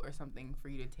quote or something for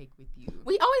you to take with you.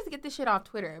 We always get this shit off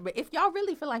Twitter, but if y'all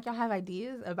really feel like y'all have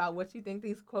ideas about what you think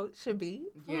these quotes should be,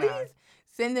 please Yeah.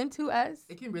 send them to us.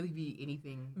 It can really be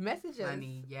anything Message us.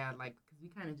 funny. Yeah, like, because we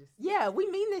kind of just. Yeah, we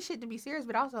mean this shit to be serious,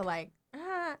 but also like,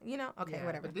 okay, Yeah,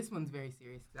 whatever. But this one's very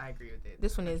serious. 'Cause I agree with it.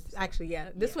 This one is actually,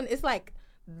 This one is like,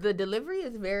 the delivery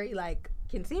is very like,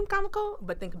 can seem comical,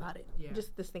 but think about it. Yeah.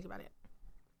 Just think about it.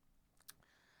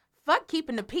 Fuck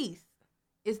keeping the peace.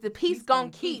 Is the peace Peace gonna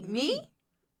gonna keep keep me?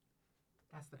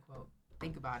 That's the quote.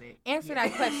 Think about it. Answer Yeah.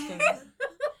 that question.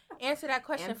 Answer that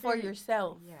question for Answer it.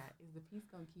 yourself. Yeah. Is the peace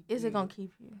gonna keep? Is you? it gonna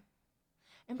keep you?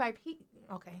 And by peace,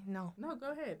 okay, no. No,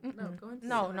 go ahead. No, Mm-mm. go into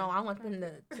No, it. I want them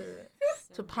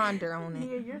to ponder on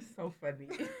Yeah, it. you're so funny.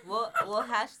 We'll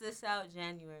hash this out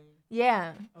January.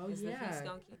 Yeah. Oh Is the yeah. peace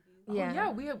gonna keep you? Oh, Yeah.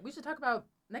 yeah. We should talk about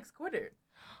next quarter.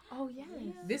 Oh yes.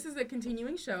 This is a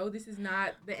continuing show. This is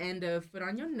not the end of Foot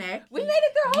on Your Neck. We made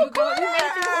it through the whole We made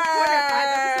it through the whole quarter.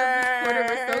 5 episodes this quarter.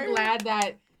 We're so quarter. glad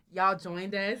that y'all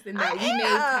joined us and that we Yeah. made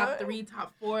top 3,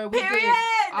 top 4. We Period.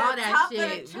 did all The that top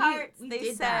shit. Of the charts, we they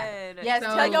did said. that. Yes,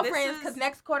 So tell your this friends is- because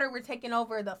next quarter we're taking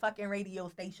over the fucking radio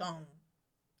station.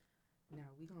 Now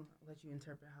we gonna let you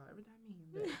interpret however that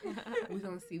means. But we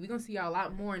gonna see. We gonna see y'all a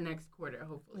lot more next quarter,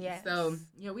 hopefully. Yes. So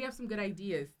yeah, we have some good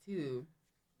ideas too.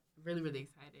 Really, really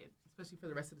excited, especially for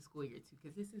the rest of the school year too,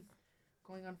 because this is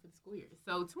going on for the school year.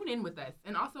 So tune in with us,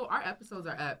 and also our episodes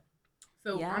are up.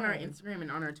 So on our Yes. Instagram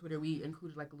and on our Twitter, we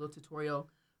included like a little tutorial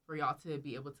for y'all to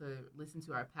be able to listen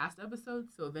to our past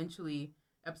episodes. So eventually,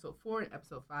 episode 4 and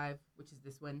episode 5, which is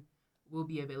this one, will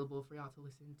be available for y'all to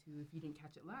listen to if you didn't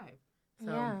catch it live.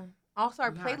 So yeah. Also,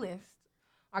 our yeah. playlists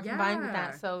are combined with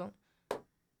Yeah. that. So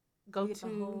go Get the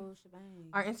to whole shebang.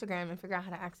 our Instagram and figure out how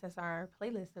to access our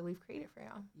playlist that we've created for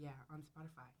y'all. yeah, on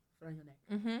Spotify. Foot on your neck.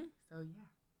 Mm-hmm. So yeah,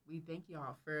 we thank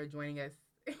y'all for joining us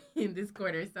in this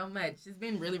quarter so much. It's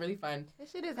been really, really fun.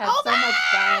 This shit has had so much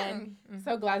fun.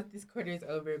 So glad that this quarter is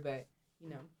over, but you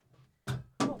know,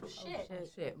 Oh,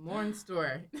 shit, more in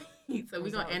store. So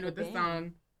we're gonna end with the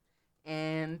song.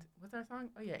 And what's our song?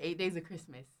 Oh yeah, 8 Days of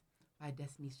Christmas by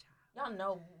Destiny's Child. Y'all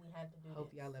know we had to do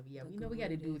Hope this. y'all love it. Yeah, The we know we got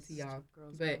to do it to greatest y'all.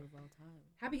 girls But group of all time.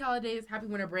 happy holidays, happy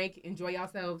winter break. Enjoy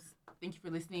yourselves. Thank you for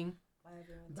listening. Bye,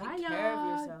 everyone. Bye, Take care of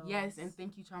y'all. yourselves. Yes, and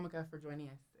thank you, Chamika, for joining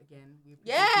us again. We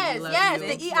appreciate Yes, you. We love yes, you. the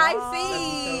Love Love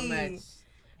you so EIC. much.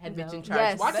 Head bitch in No. charge.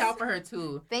 Yes. Watch out for her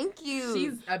too. Thank you.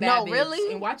 She's a bad No, bitch.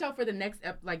 really? And watch out for the next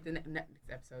next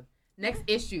episode, next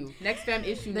issue, next femme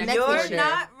issue. The next next You're issue. quarter.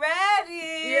 not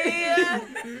ready.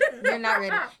 You're not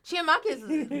ready. Chiamaka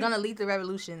is gonna lead the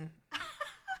revolution.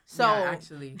 So Yeah,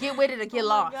 actually, get with it or get Oh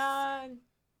my lost. God.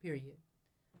 period.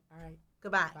 All right,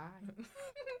 Goodbye. bye.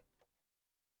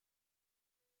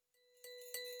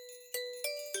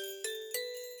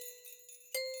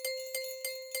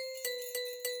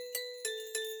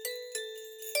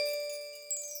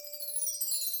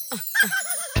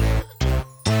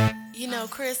 You know,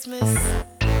 Christmas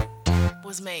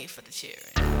was made for the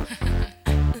children.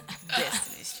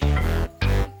 Destiny's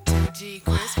children. G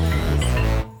Christmas.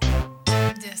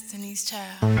 Destiny's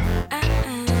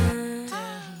child.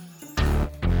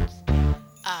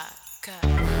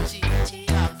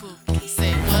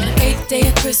 Say what? On the 8th day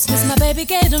of Christmas, my baby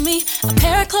gave to me a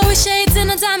pair of Chloe shades and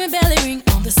a diamond belly ring.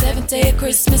 On the 7th day of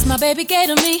Christmas, my baby gave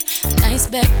to me a nice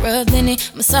back rub, then he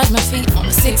massaged my feet. On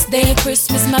the 6th day of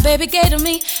Christmas, my baby gave to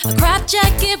me a crop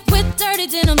jacket with dirty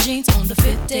denim jeans. On the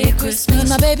 5th day of Christmas,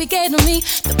 my baby gave to me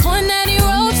the point that he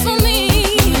wrote for me.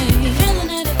 Feeling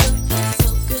that it feels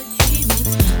so good, he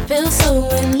makes me feel so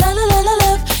in la la la la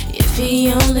love. If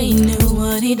he only knew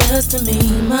what he does to me,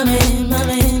 my man,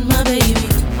 my baby.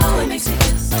 Oh, it makes me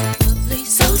feel so lovely,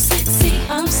 so sexy.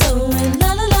 I'm so in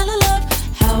la la la la love.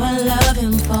 How I love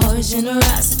him for his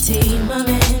generosity, my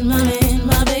man,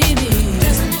 my baby.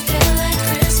 Doesn't it feel like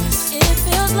Christmas? It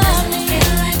feels lovely. Doesn't it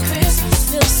feel like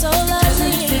Christmas? Feels so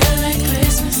lovely. Doesn't it feel like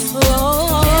Christmas?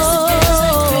 Oh,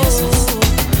 yes, it feels like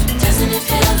Christmas. Doesn't it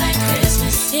feel like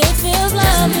Christmas? It feels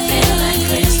lovely. Doesn't it feel like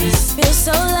Christmas? Feels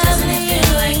so lovely. Doesn't it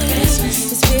feel like Christmas?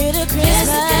 The spirit of Christmas. Yes,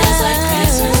 it feels like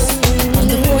Christmas. On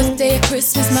the 4th day of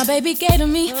Christmas, my baby gave to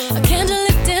me a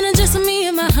candlelit dinner just for me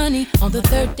and my honey. On the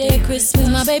 3rd day of Christmas,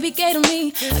 my baby gave to me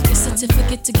a gift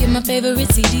certificate to get my favorite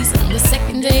CDs. On the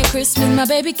 2nd day of Christmas, my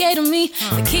baby gave to me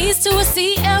the keys to a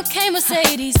CLK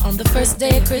Mercedes. On the 1st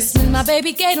day of Christmas, my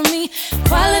baby gave to me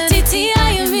quality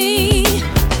T.I.M.E.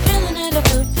 Feeling that I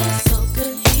feels so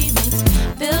good, he makes me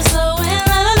feel so in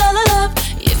la la la la love.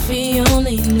 If he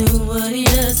only knew what he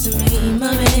does to me,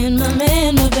 my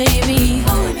man, my baby.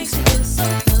 Oh, it makes me feel so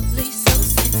lovely, so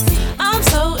sexy. I'm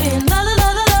so in la la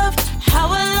la la love. How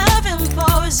I love him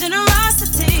for his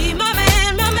generosity, my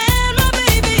man, my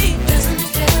baby. Doesn't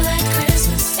it feel like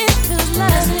Christmas? It feels lovely.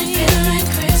 Doesn't it feel like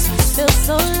Christmas? Feels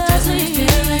so lovely. Doesn't it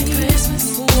feel like Christmas?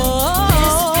 Whoa.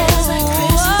 Yes, it feels like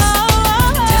Christmas.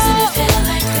 Doesn't it feel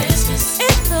like Christmas?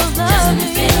 It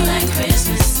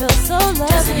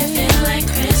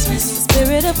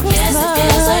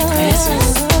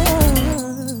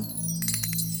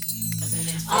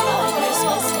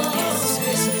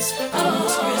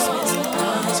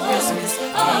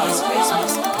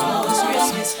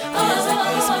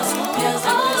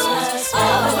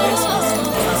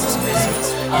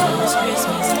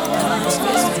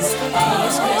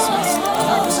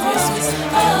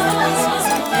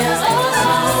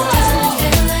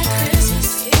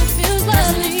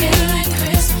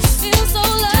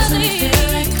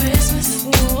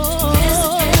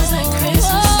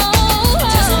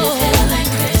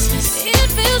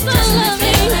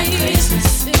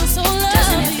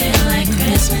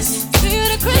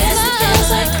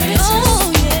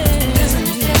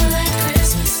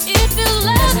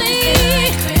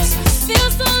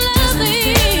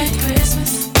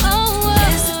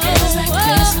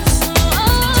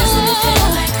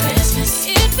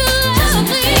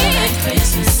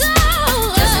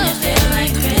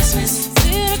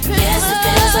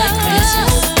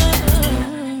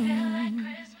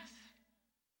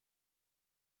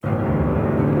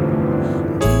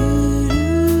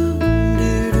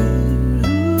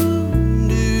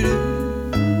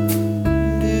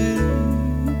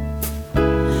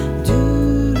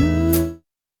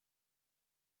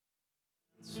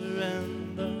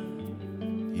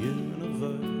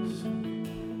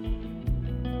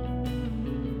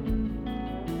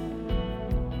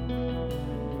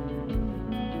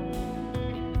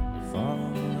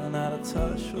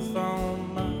touch with all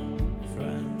my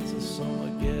friends. Some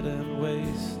are getting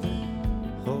wasted,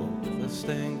 hope they're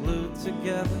staying glued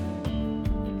together.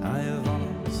 I have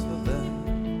arms for them.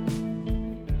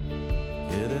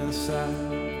 Get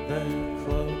inside their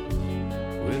clothes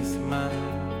with my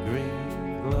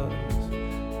green gloves.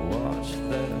 Watch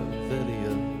their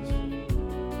videos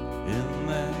in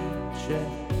their chair.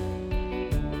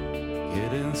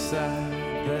 Get inside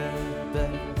their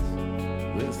beds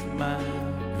with my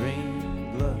green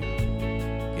gloves.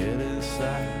 Get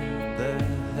inside their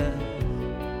heads.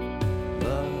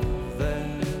 Love their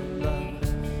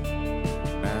lovers.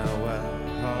 Now I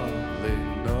hardly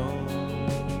know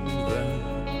them,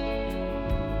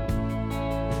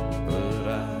 but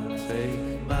I take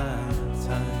my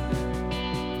time.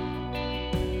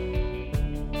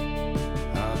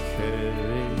 I'll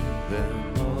carry them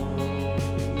over,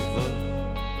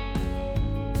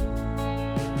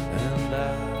 and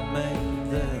I'll make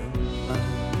them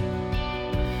mine.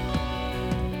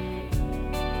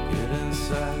 Get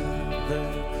inside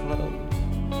their clothes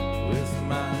with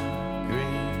my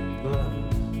green gloves.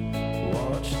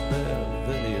 Watch their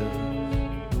videos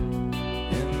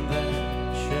in their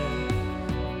chair.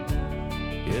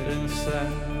 Get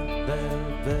inside their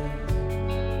beds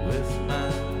with my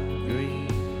green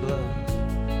gloves.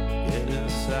 Get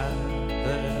inside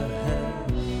their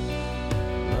heads.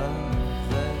 Love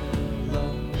their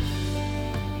love.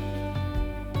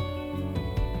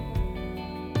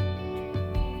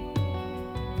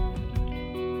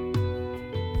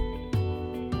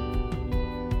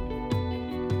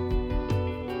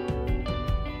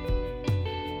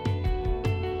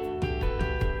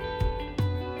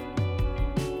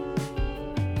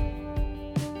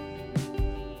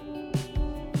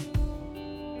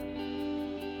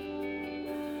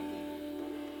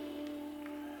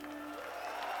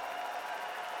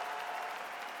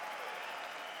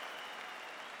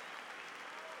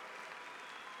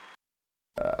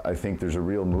 I think there's a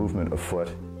real movement afoot.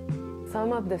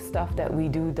 Some of the stuff that we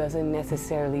do doesn't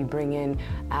necessarily bring in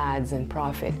ads and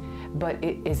profit, but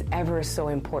it is ever so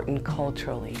important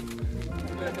culturally.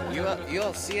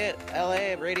 You'll see it,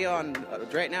 LA radio on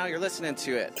right now. You're listening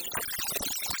to it.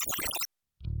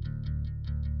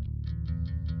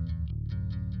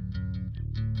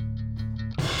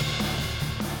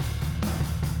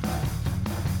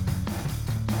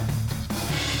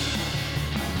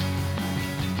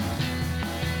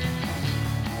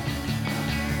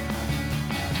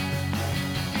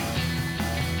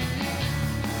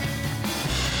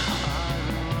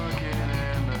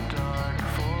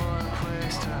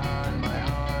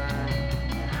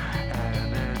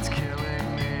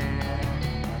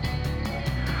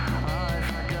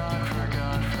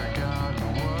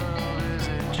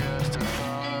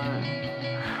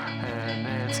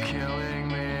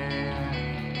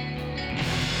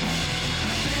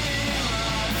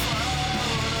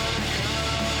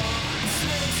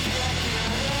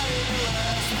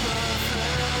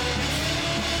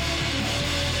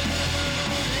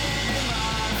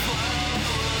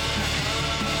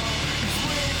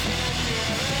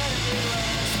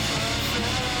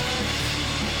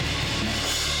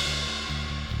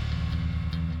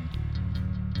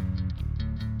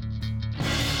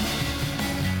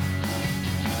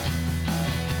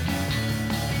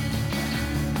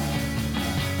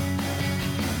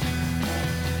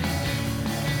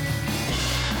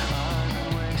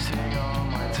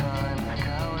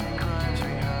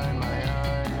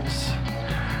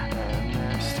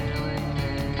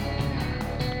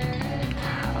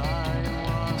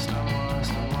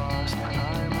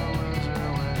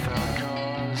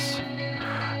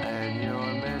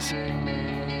 Missing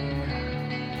me.